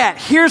 All of that.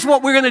 Here's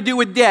what we're going to do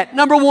with debt.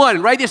 Number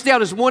one, write this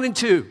down as 1 and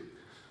 2.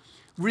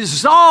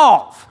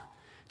 Resolve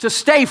to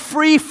stay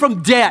free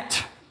from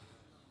debt.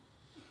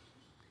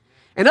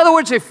 In other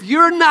words, if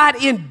you're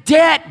not in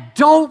debt,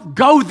 don't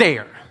go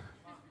there.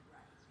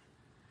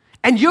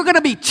 And you're going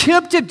to be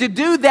tempted to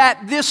do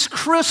that this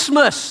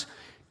Christmas.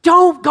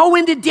 Don't go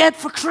into debt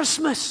for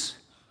Christmas.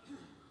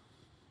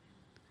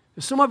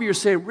 Some of you are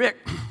saying, Rick,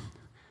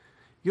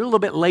 you're a little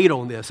bit late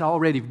on this. I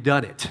already have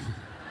done it.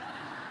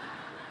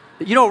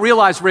 You don't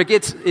realize, Rick,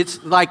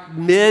 it's like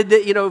mid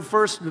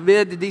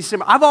to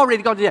December. I've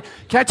already gone to debt.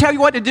 Can I tell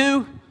you what to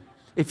do?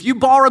 If you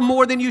borrow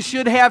more than you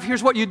should have,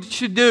 here's what you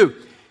should do.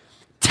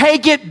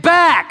 Take it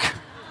back.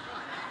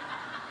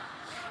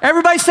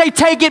 Everybody say,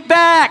 take it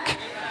back.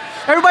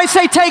 Everybody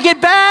say, take it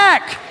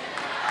back.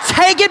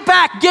 Take it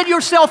back. Get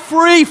yourself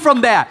free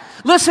from that.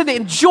 Listen,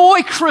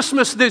 enjoy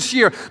Christmas this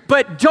year,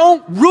 but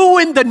don't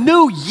ruin the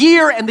new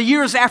year and the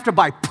years after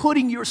by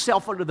putting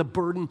yourself under the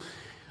burden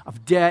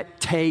of debt.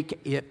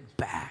 Take it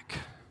back.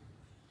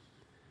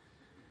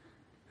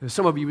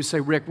 Some of you would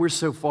say, Rick, we're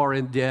so far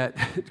in debt.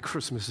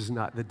 Christmas is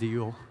not the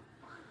deal.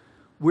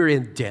 We're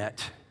in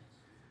debt,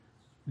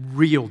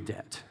 real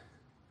debt.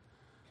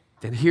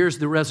 Then here's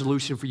the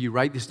resolution for you.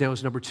 Write this down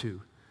as number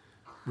 2.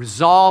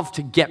 Resolve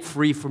to get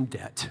free from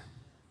debt.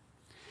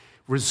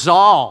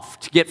 Resolve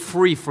to get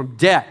free from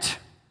debt.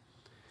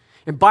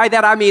 And by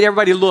that I mean,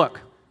 everybody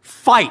look,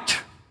 fight.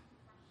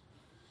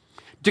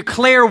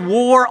 Declare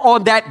war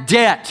on that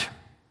debt.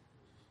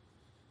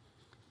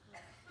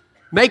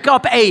 Make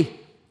up a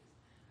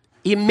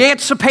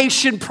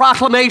emancipation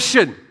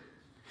proclamation.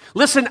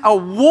 Listen, a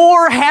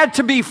war had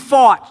to be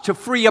fought to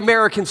free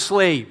American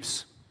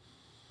slaves.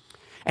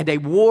 And a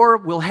war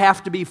will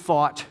have to be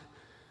fought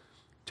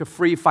to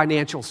free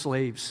financial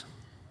slaves.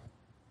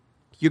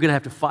 You're going to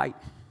have to fight.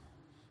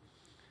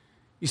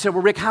 You said,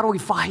 well, Rick, how do we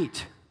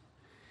fight?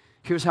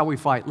 Here's how we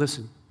fight.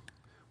 Listen,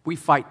 we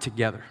fight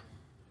together.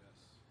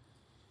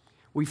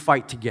 We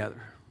fight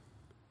together.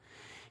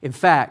 In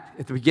fact,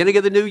 at the beginning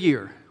of the new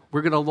year,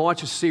 we're going to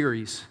launch a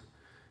series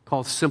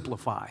called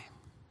Simplify.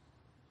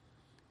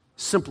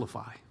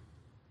 Simplify.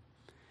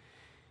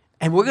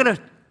 And we're going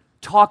to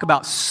talk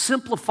about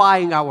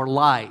simplifying our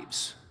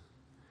lives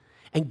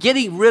and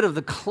getting rid of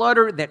the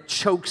clutter that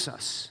chokes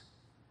us,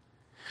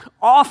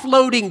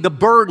 offloading the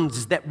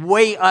burdens that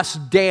weigh us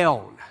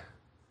down.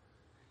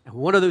 And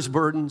one of those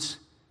burdens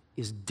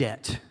is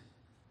debt.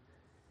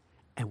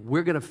 And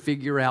we're going to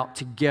figure out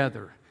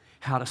together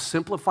how to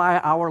simplify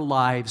our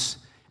lives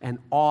and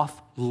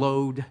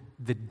offload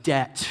the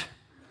debt.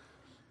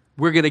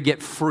 We're going to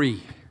get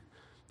free.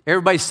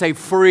 Everybody say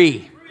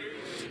free.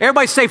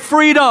 Everybody say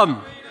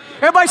freedom.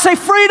 Everybody say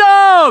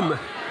freedom.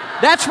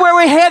 That's where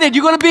we're headed.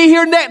 You're going to be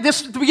here at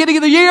the beginning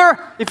of the year?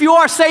 If you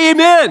are, say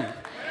amen.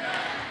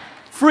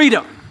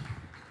 Freedom.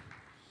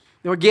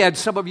 Now again,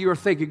 some of you are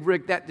thinking,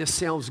 Rick, that just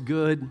sounds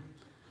good.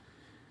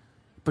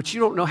 But you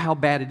don't know how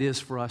bad it is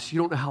for us.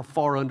 You don't know how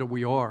far under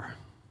we are.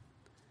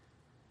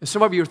 And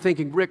some of you are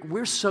thinking, Rick,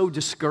 we're so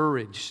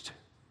discouraged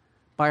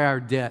by our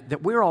debt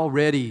that we're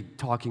already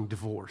talking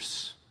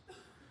divorce.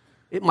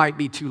 It might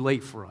be too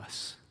late for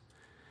us.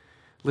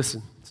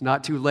 Listen, it's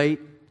not too late.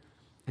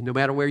 And no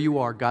matter where you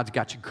are, God's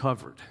got you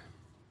covered.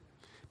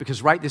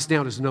 Because write this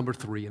down as number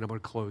 3, and I'm going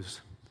to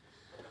close.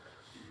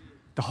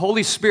 The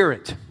Holy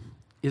Spirit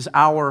is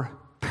our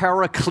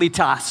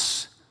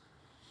parakletos.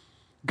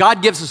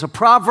 God gives us a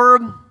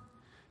proverb.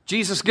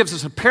 Jesus gives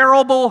us a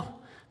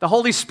parable. The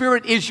Holy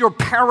Spirit is your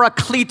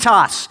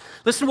parakletos.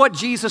 Listen to what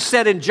Jesus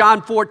said in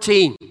John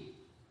 14.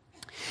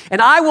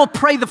 And I will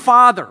pray the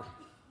Father,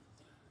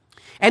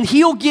 and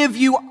He'll give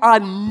you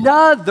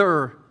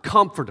another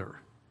comforter,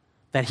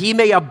 that He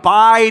may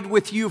abide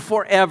with you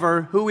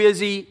forever. Who is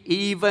He?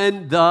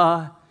 Even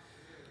the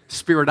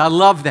Spirit. I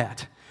love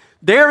that.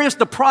 There is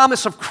the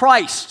promise of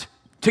Christ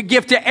to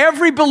give to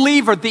every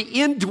believer the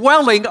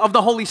indwelling of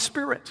the Holy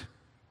Spirit.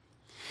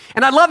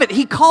 And I love it.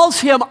 He calls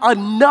Him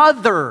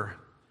another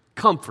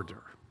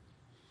comforter.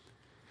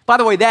 By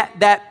the way,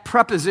 that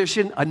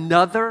preposition,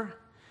 another,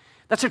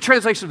 that's a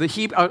translation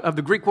of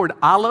the Greek word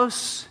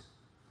allos.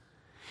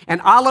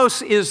 And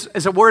allos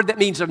is a word that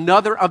means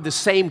another of the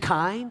same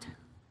kind.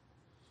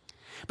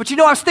 But you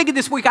know, I was thinking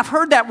this week, I've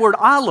heard that word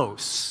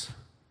allos.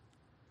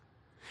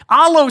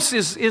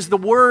 Allos is the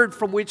word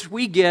from which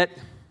we get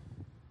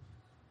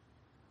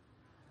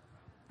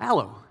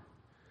aloe.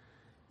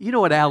 You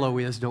know what aloe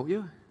is, don't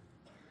you?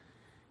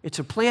 It's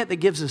a plant that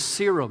gives us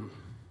serum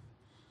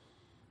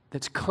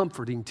that's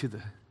comforting to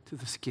the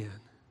skin.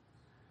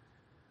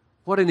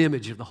 What an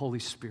image of the Holy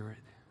Spirit.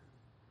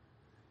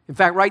 In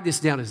fact, write this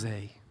down as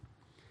A.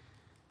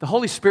 The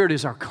Holy Spirit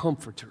is our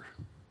comforter.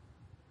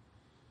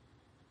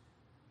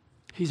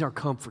 He's our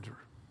comforter.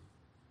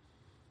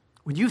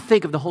 When you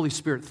think of the Holy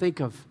Spirit, think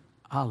of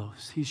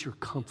Alos. He's your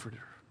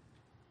comforter.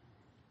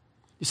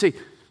 You see,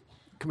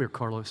 come here,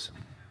 Carlos.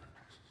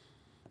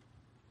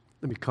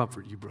 Let me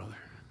comfort you, brother.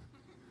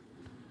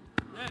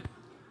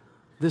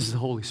 This is the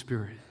Holy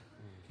Spirit.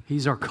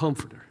 He's our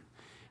comforter.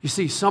 You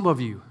see, some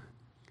of you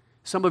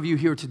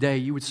here today,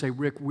 you would say,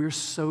 Rick, we're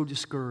so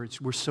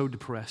discouraged. We're so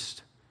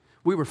depressed.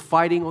 We were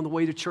fighting on the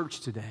way to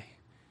church today.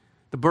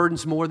 The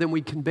burden's more than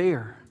we can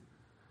bear.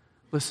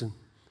 Listen,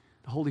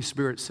 the Holy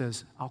Spirit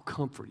says, I'll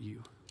comfort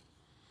you.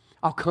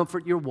 I'll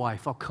comfort your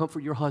wife. I'll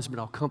comfort your husband.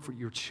 I'll comfort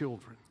your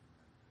children.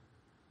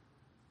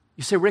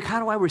 You say, Rick, how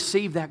do I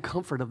receive that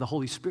comfort of the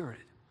Holy Spirit?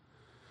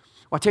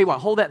 Well, I'll tell you what,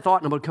 hold that thought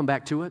and I'm going to come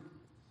back to it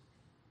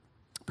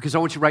because I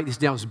want you to write this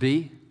down as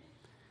B.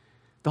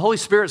 The Holy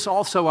Spirit's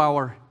also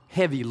our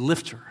heavy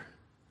lifter.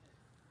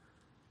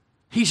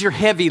 He's your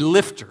heavy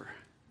lifter.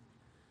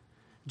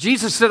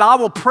 Jesus said, I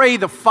will pray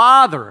the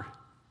Father,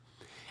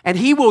 and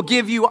He will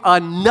give you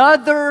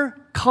another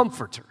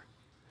comforter.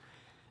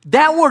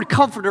 That word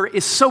comforter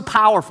is so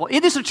powerful.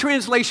 It is a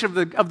translation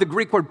of the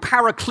Greek word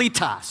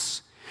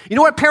parakletos. You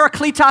know what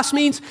parakletos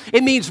means?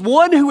 It means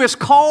one who is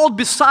called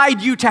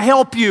beside you to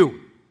help you.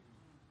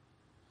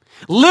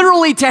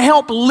 Literally to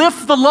help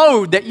lift the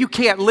load that you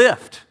can't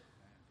lift.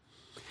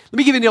 Let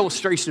me give you an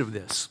illustration of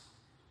this.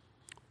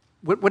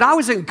 When I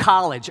was in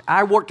college,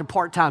 I worked a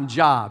part-time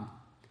job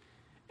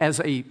as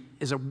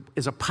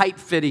a pipe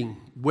fitting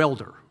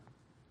welder.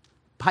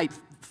 Pipe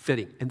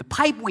fitting. And the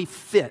pipe we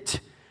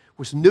fit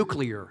was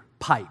nuclear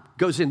pipe.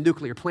 Goes in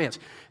nuclear plants.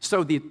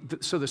 So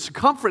the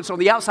circumference on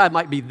the outside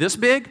might be this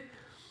big,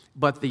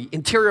 but the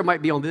interior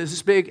might be on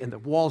this big, and the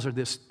walls are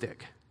this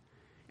thick.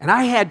 And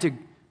I had to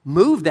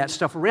move that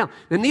stuff around.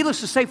 And needless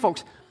to say,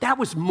 folks, that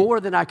was more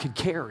than I could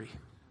carry.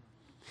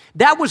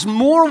 That was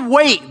more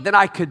weight than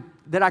I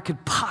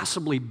could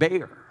possibly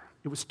bear.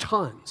 It was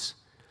tons.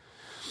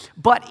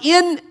 But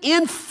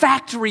in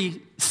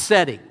factory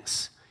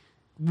settings,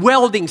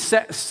 welding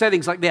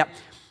settings like that,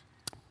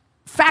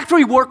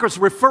 factory workers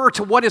refer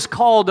to what is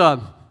called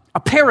a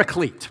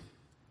paraclete.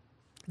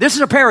 This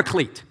is a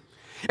paraclete.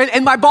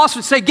 And my boss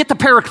would say, get the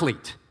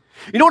paraclete.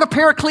 You know what a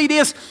paraclete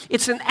is?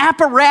 It's an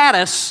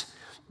apparatus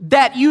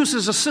that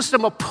uses a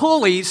system of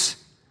pulleys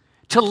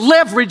to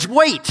leverage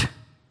weight.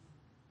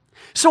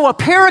 So a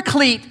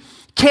paraclete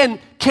can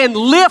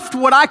lift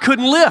what I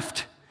couldn't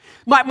lift.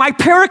 My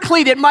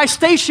paraclete at my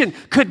station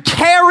could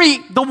carry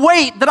the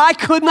weight that I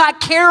could not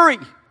carry.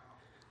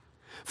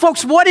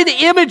 Folks, what an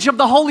image of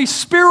the Holy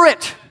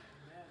Spirit.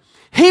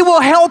 He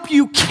will help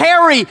you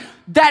carry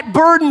that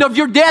burden of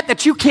your debt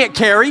that you can't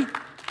carry.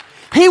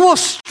 He will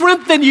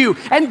strengthen you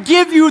and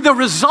give you the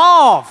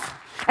resolve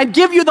and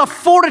give you the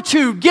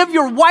fortitude, give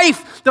your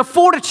wife the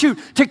fortitude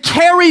to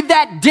carry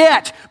that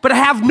debt, but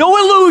have no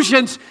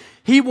illusions.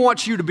 He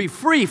wants you to be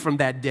free from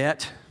that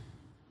debt,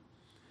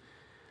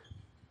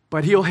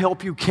 but He'll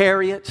help you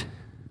carry it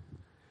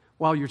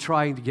while you're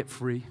trying to get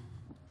free.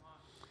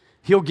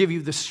 He'll give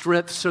you the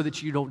strength so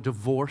that you don't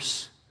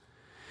divorce.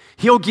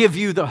 He'll give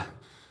you the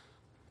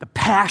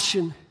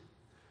passion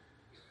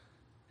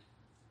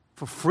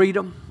for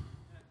freedom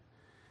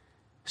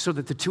so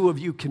that the two of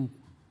you can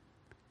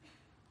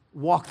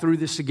walk through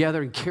this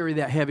together and carry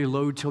that heavy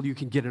load till you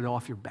can get it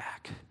off your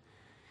back.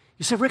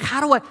 You say, Rick,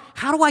 how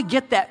do I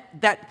get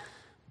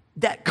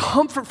that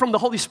comfort from the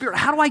Holy Spirit?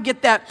 How do I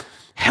get that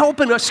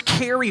helping us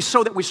carry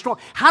so that we're strong?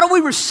 How do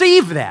we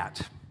receive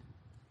that?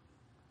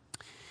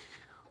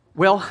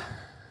 Well,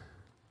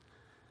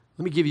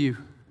 let me give you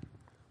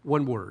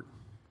one word.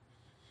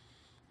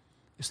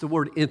 It's the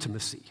word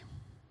intimacy.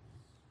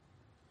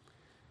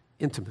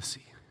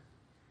 Intimacy.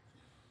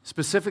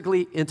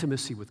 Specifically,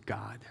 intimacy with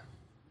God.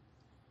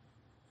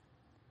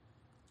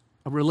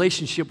 A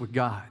relationship with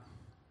God.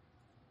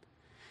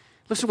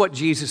 Listen to what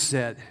Jesus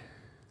said,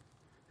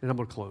 and I'm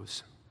going to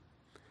close.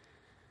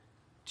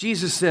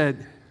 Jesus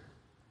said,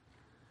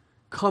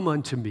 come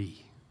unto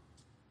me.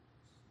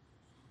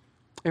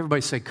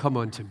 Everybody say, come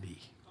unto me.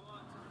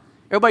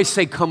 Everybody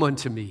say, come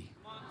unto me.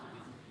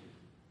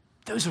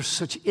 Those are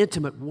such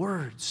intimate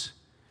words.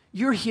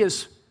 You're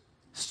His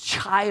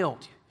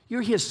child.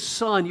 You're His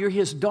son. You're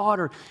His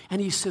daughter.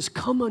 And He says,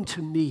 come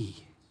unto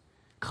me.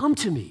 Come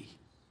to me.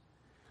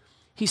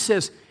 He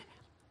says,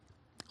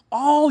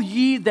 all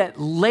ye that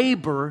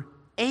labor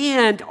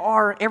and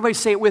are, everybody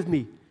say it with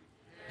me,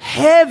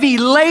 heavy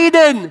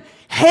laden,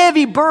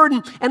 heavy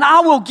burden, and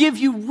I will give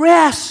you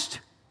rest.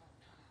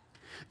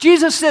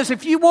 Jesus says,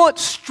 if you want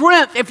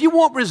strength, if you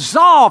want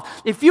resolve,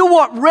 if you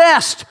want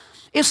rest,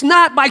 it's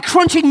not by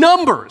crunching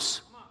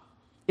numbers.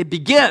 It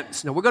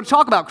begins. Now, we're going to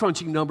talk about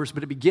crunching numbers,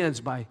 but it begins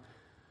by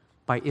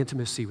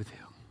intimacy with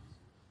Him,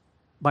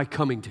 by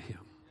coming to Him.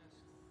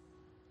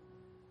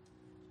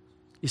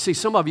 You see,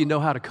 some of you know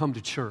how to come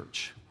to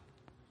church,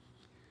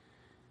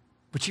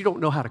 but you don't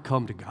know how to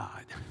come to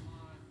God.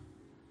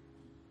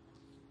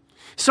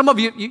 Some of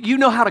you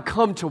know how to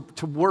come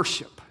to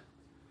worship,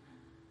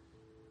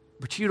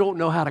 but you don't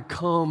know how to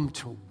come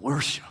to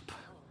worship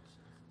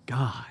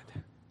God.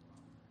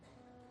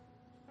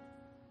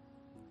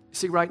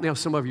 See, right now,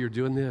 some of you are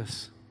doing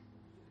this.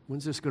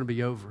 When's this going to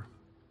be over?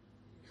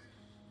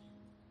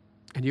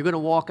 And you're going to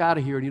walk out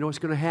of here, and you know what's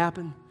going to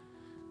happen?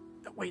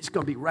 That weight's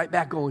going to be right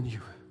back on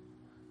you.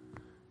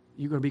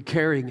 You're going to be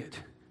carrying it,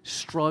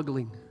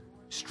 struggling,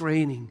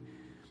 straining,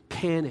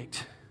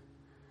 panicked.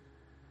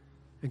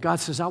 And God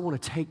says, I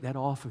want to take that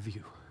off of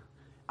you.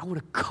 I want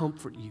to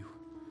comfort you.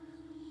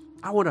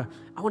 I want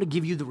to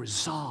give you the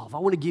resolve. I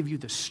want to give you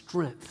the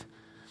strength.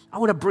 I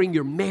want to bring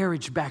your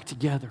marriage back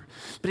together.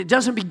 But it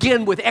doesn't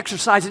begin with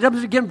exercise. It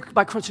doesn't begin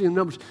by crunching the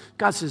numbers.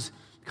 God says,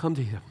 come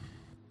to him,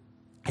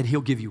 and he'll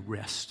give you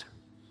rest.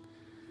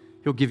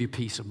 He'll give you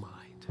peace of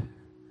mind.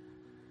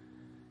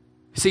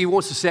 See, he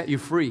wants to set you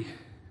free.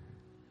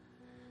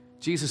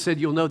 Jesus said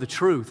you'll know the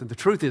truth, and the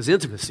truth is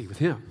intimacy with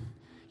him.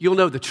 You'll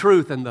know the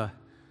truth, and the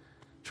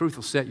truth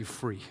will set you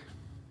free.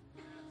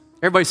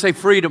 Everybody say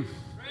freedom.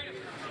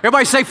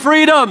 Everybody say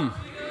freedom.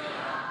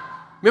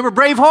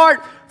 Remember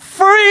Braveheart?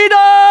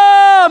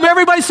 Freedom!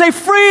 Everybody say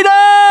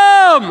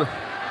freedom!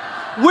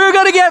 We're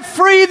going to get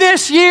free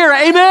this year,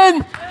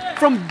 amen?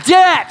 From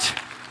debt,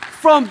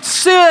 from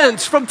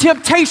sins, from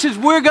temptations,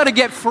 we're going to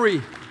get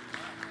free.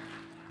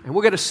 And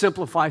we're going to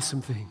simplify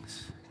some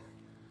things.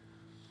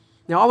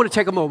 Now, I want to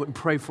take a moment and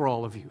pray for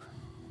all of you.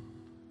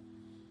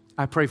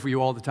 I pray for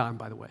you all the time,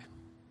 by the way.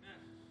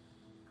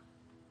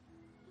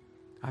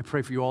 I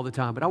pray for you all the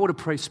time, but I want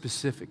to pray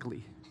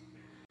specifically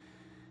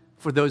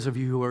for those of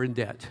you who are in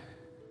debt.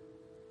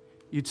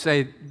 You'd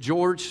say,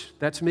 George,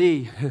 that's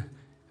me.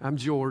 I'm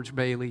George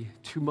Bailey.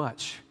 Too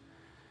much.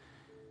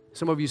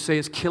 Some of you say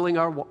it's killing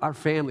our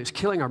family. It's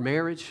killing our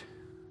marriage.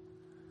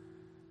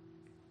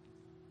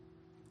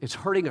 It's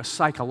hurting us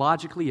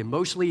psychologically,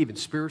 emotionally, even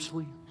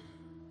spiritually.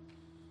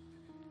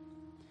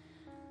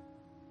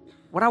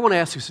 What I want to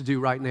ask us to do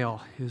right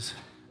now is,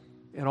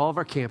 at all of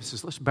our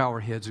campuses, let's bow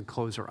our heads and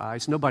close our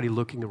eyes. Nobody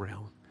looking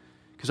around.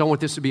 Because I want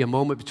this to be a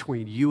moment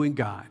between you and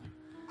God.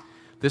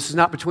 This is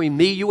not between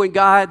me, you, and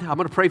God. I'm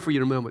going to pray for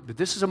you in a moment. But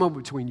this is a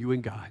moment between you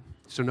and God.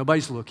 So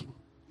nobody's looking.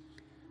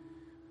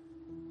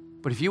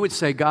 But if you would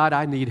say, God,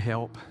 I need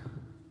help.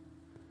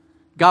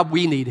 God,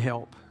 we need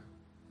help.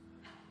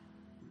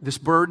 This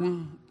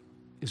burden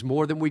is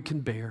more than we can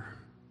bear.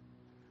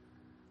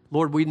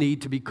 Lord, we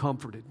need to be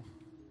comforted.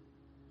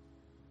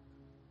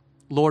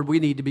 Lord, we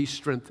need to be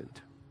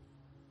strengthened.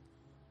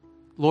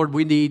 Lord,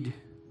 we need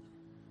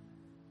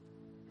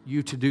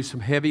you to do some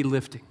heavy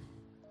lifting.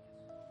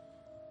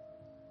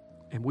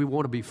 And we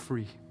want to be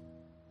free.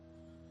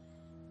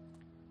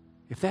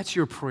 If that's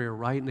your prayer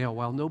right now,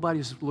 while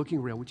nobody's looking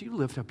around, would you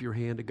lift up your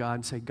hand to God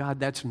and say, God,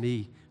 that's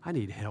me. I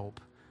need help.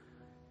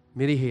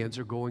 Many hands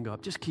are going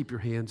up. Just keep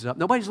your hands up.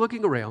 Nobody's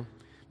looking around.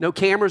 No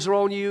cameras are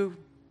on you.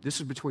 This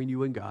is between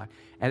you and God.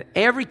 At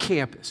every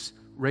campus,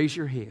 raise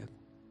your hand.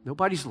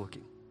 Nobody's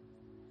looking.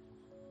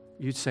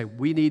 You'd say,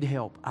 we need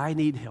help. I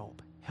need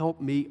help.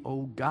 Help me,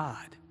 oh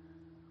God.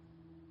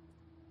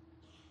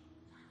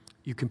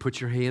 You can put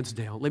your hands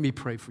down. Let me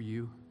pray for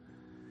you.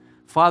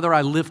 Father,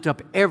 I lift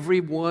up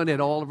everyone at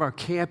all of our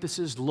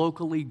campuses,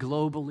 locally,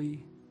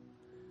 globally,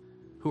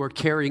 who are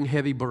carrying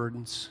heavy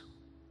burdens.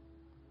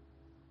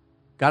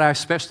 God, I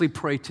especially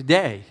pray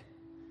today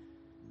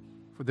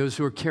for those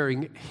who are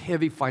carrying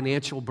heavy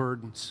financial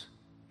burdens,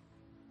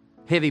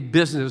 heavy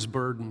business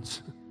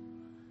burdens,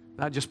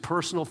 not just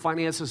personal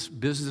finances,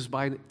 business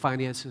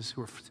finances,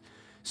 who are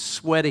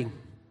sweating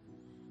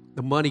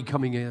the money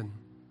coming in.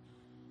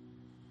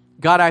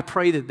 God, I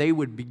pray that they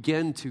would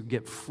begin to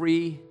get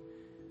free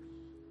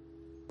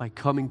by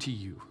coming to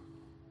you.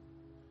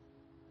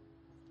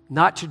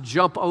 Not to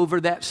jump over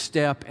that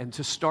step and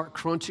to start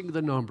crunching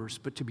the numbers,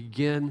 but to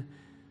begin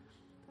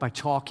by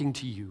talking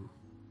to you,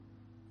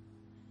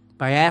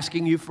 by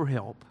asking you for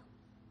help,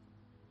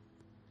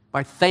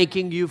 by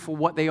thanking you for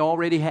what they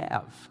already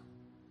have,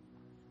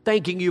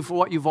 thanking you for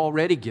what you've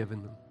already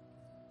given them.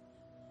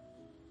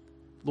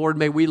 Lord,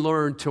 may we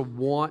learn to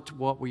want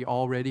what we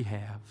already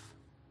have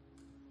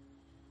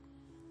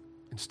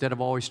instead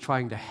of always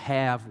trying to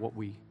have what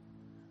we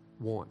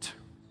want.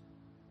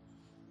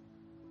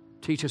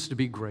 Teach us to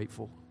be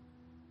grateful.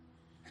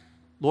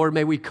 Lord,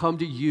 may we come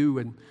to you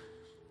and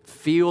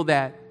feel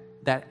that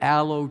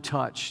aloe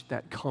touch,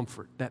 that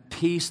comfort, that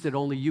peace that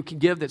only you can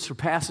give that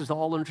surpasses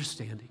all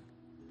understanding.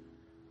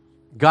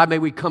 God, may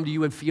we come to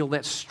you and feel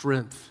that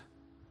strength,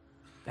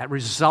 that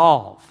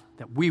resolve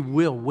that we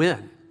will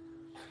win,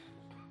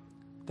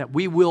 that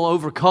we will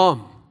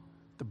overcome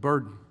the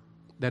burden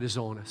that is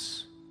on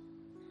us.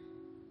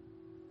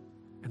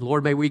 And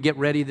Lord, may we get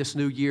ready this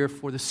new year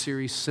for the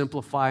series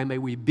Simplify. May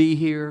we be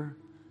here.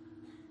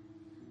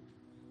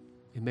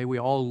 And may we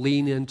all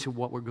lean into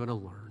what we're going to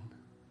learn.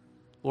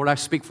 Lord, I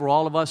speak for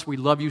all of us. We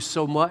love you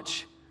so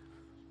much.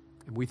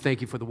 And we thank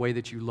you for the way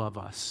that you love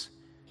us.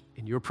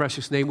 In your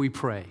precious name we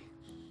pray.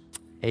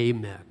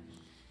 Amen.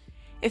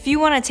 If you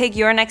want to take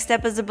your next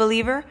step as a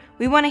believer,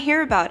 we want to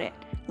hear about it.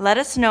 Let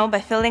us know by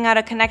filling out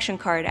a connection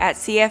card at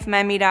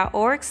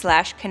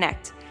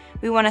cfmiami.org/connect.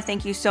 We want to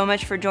thank you so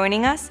much for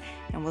joining us,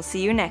 and we'll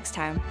see you next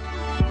time.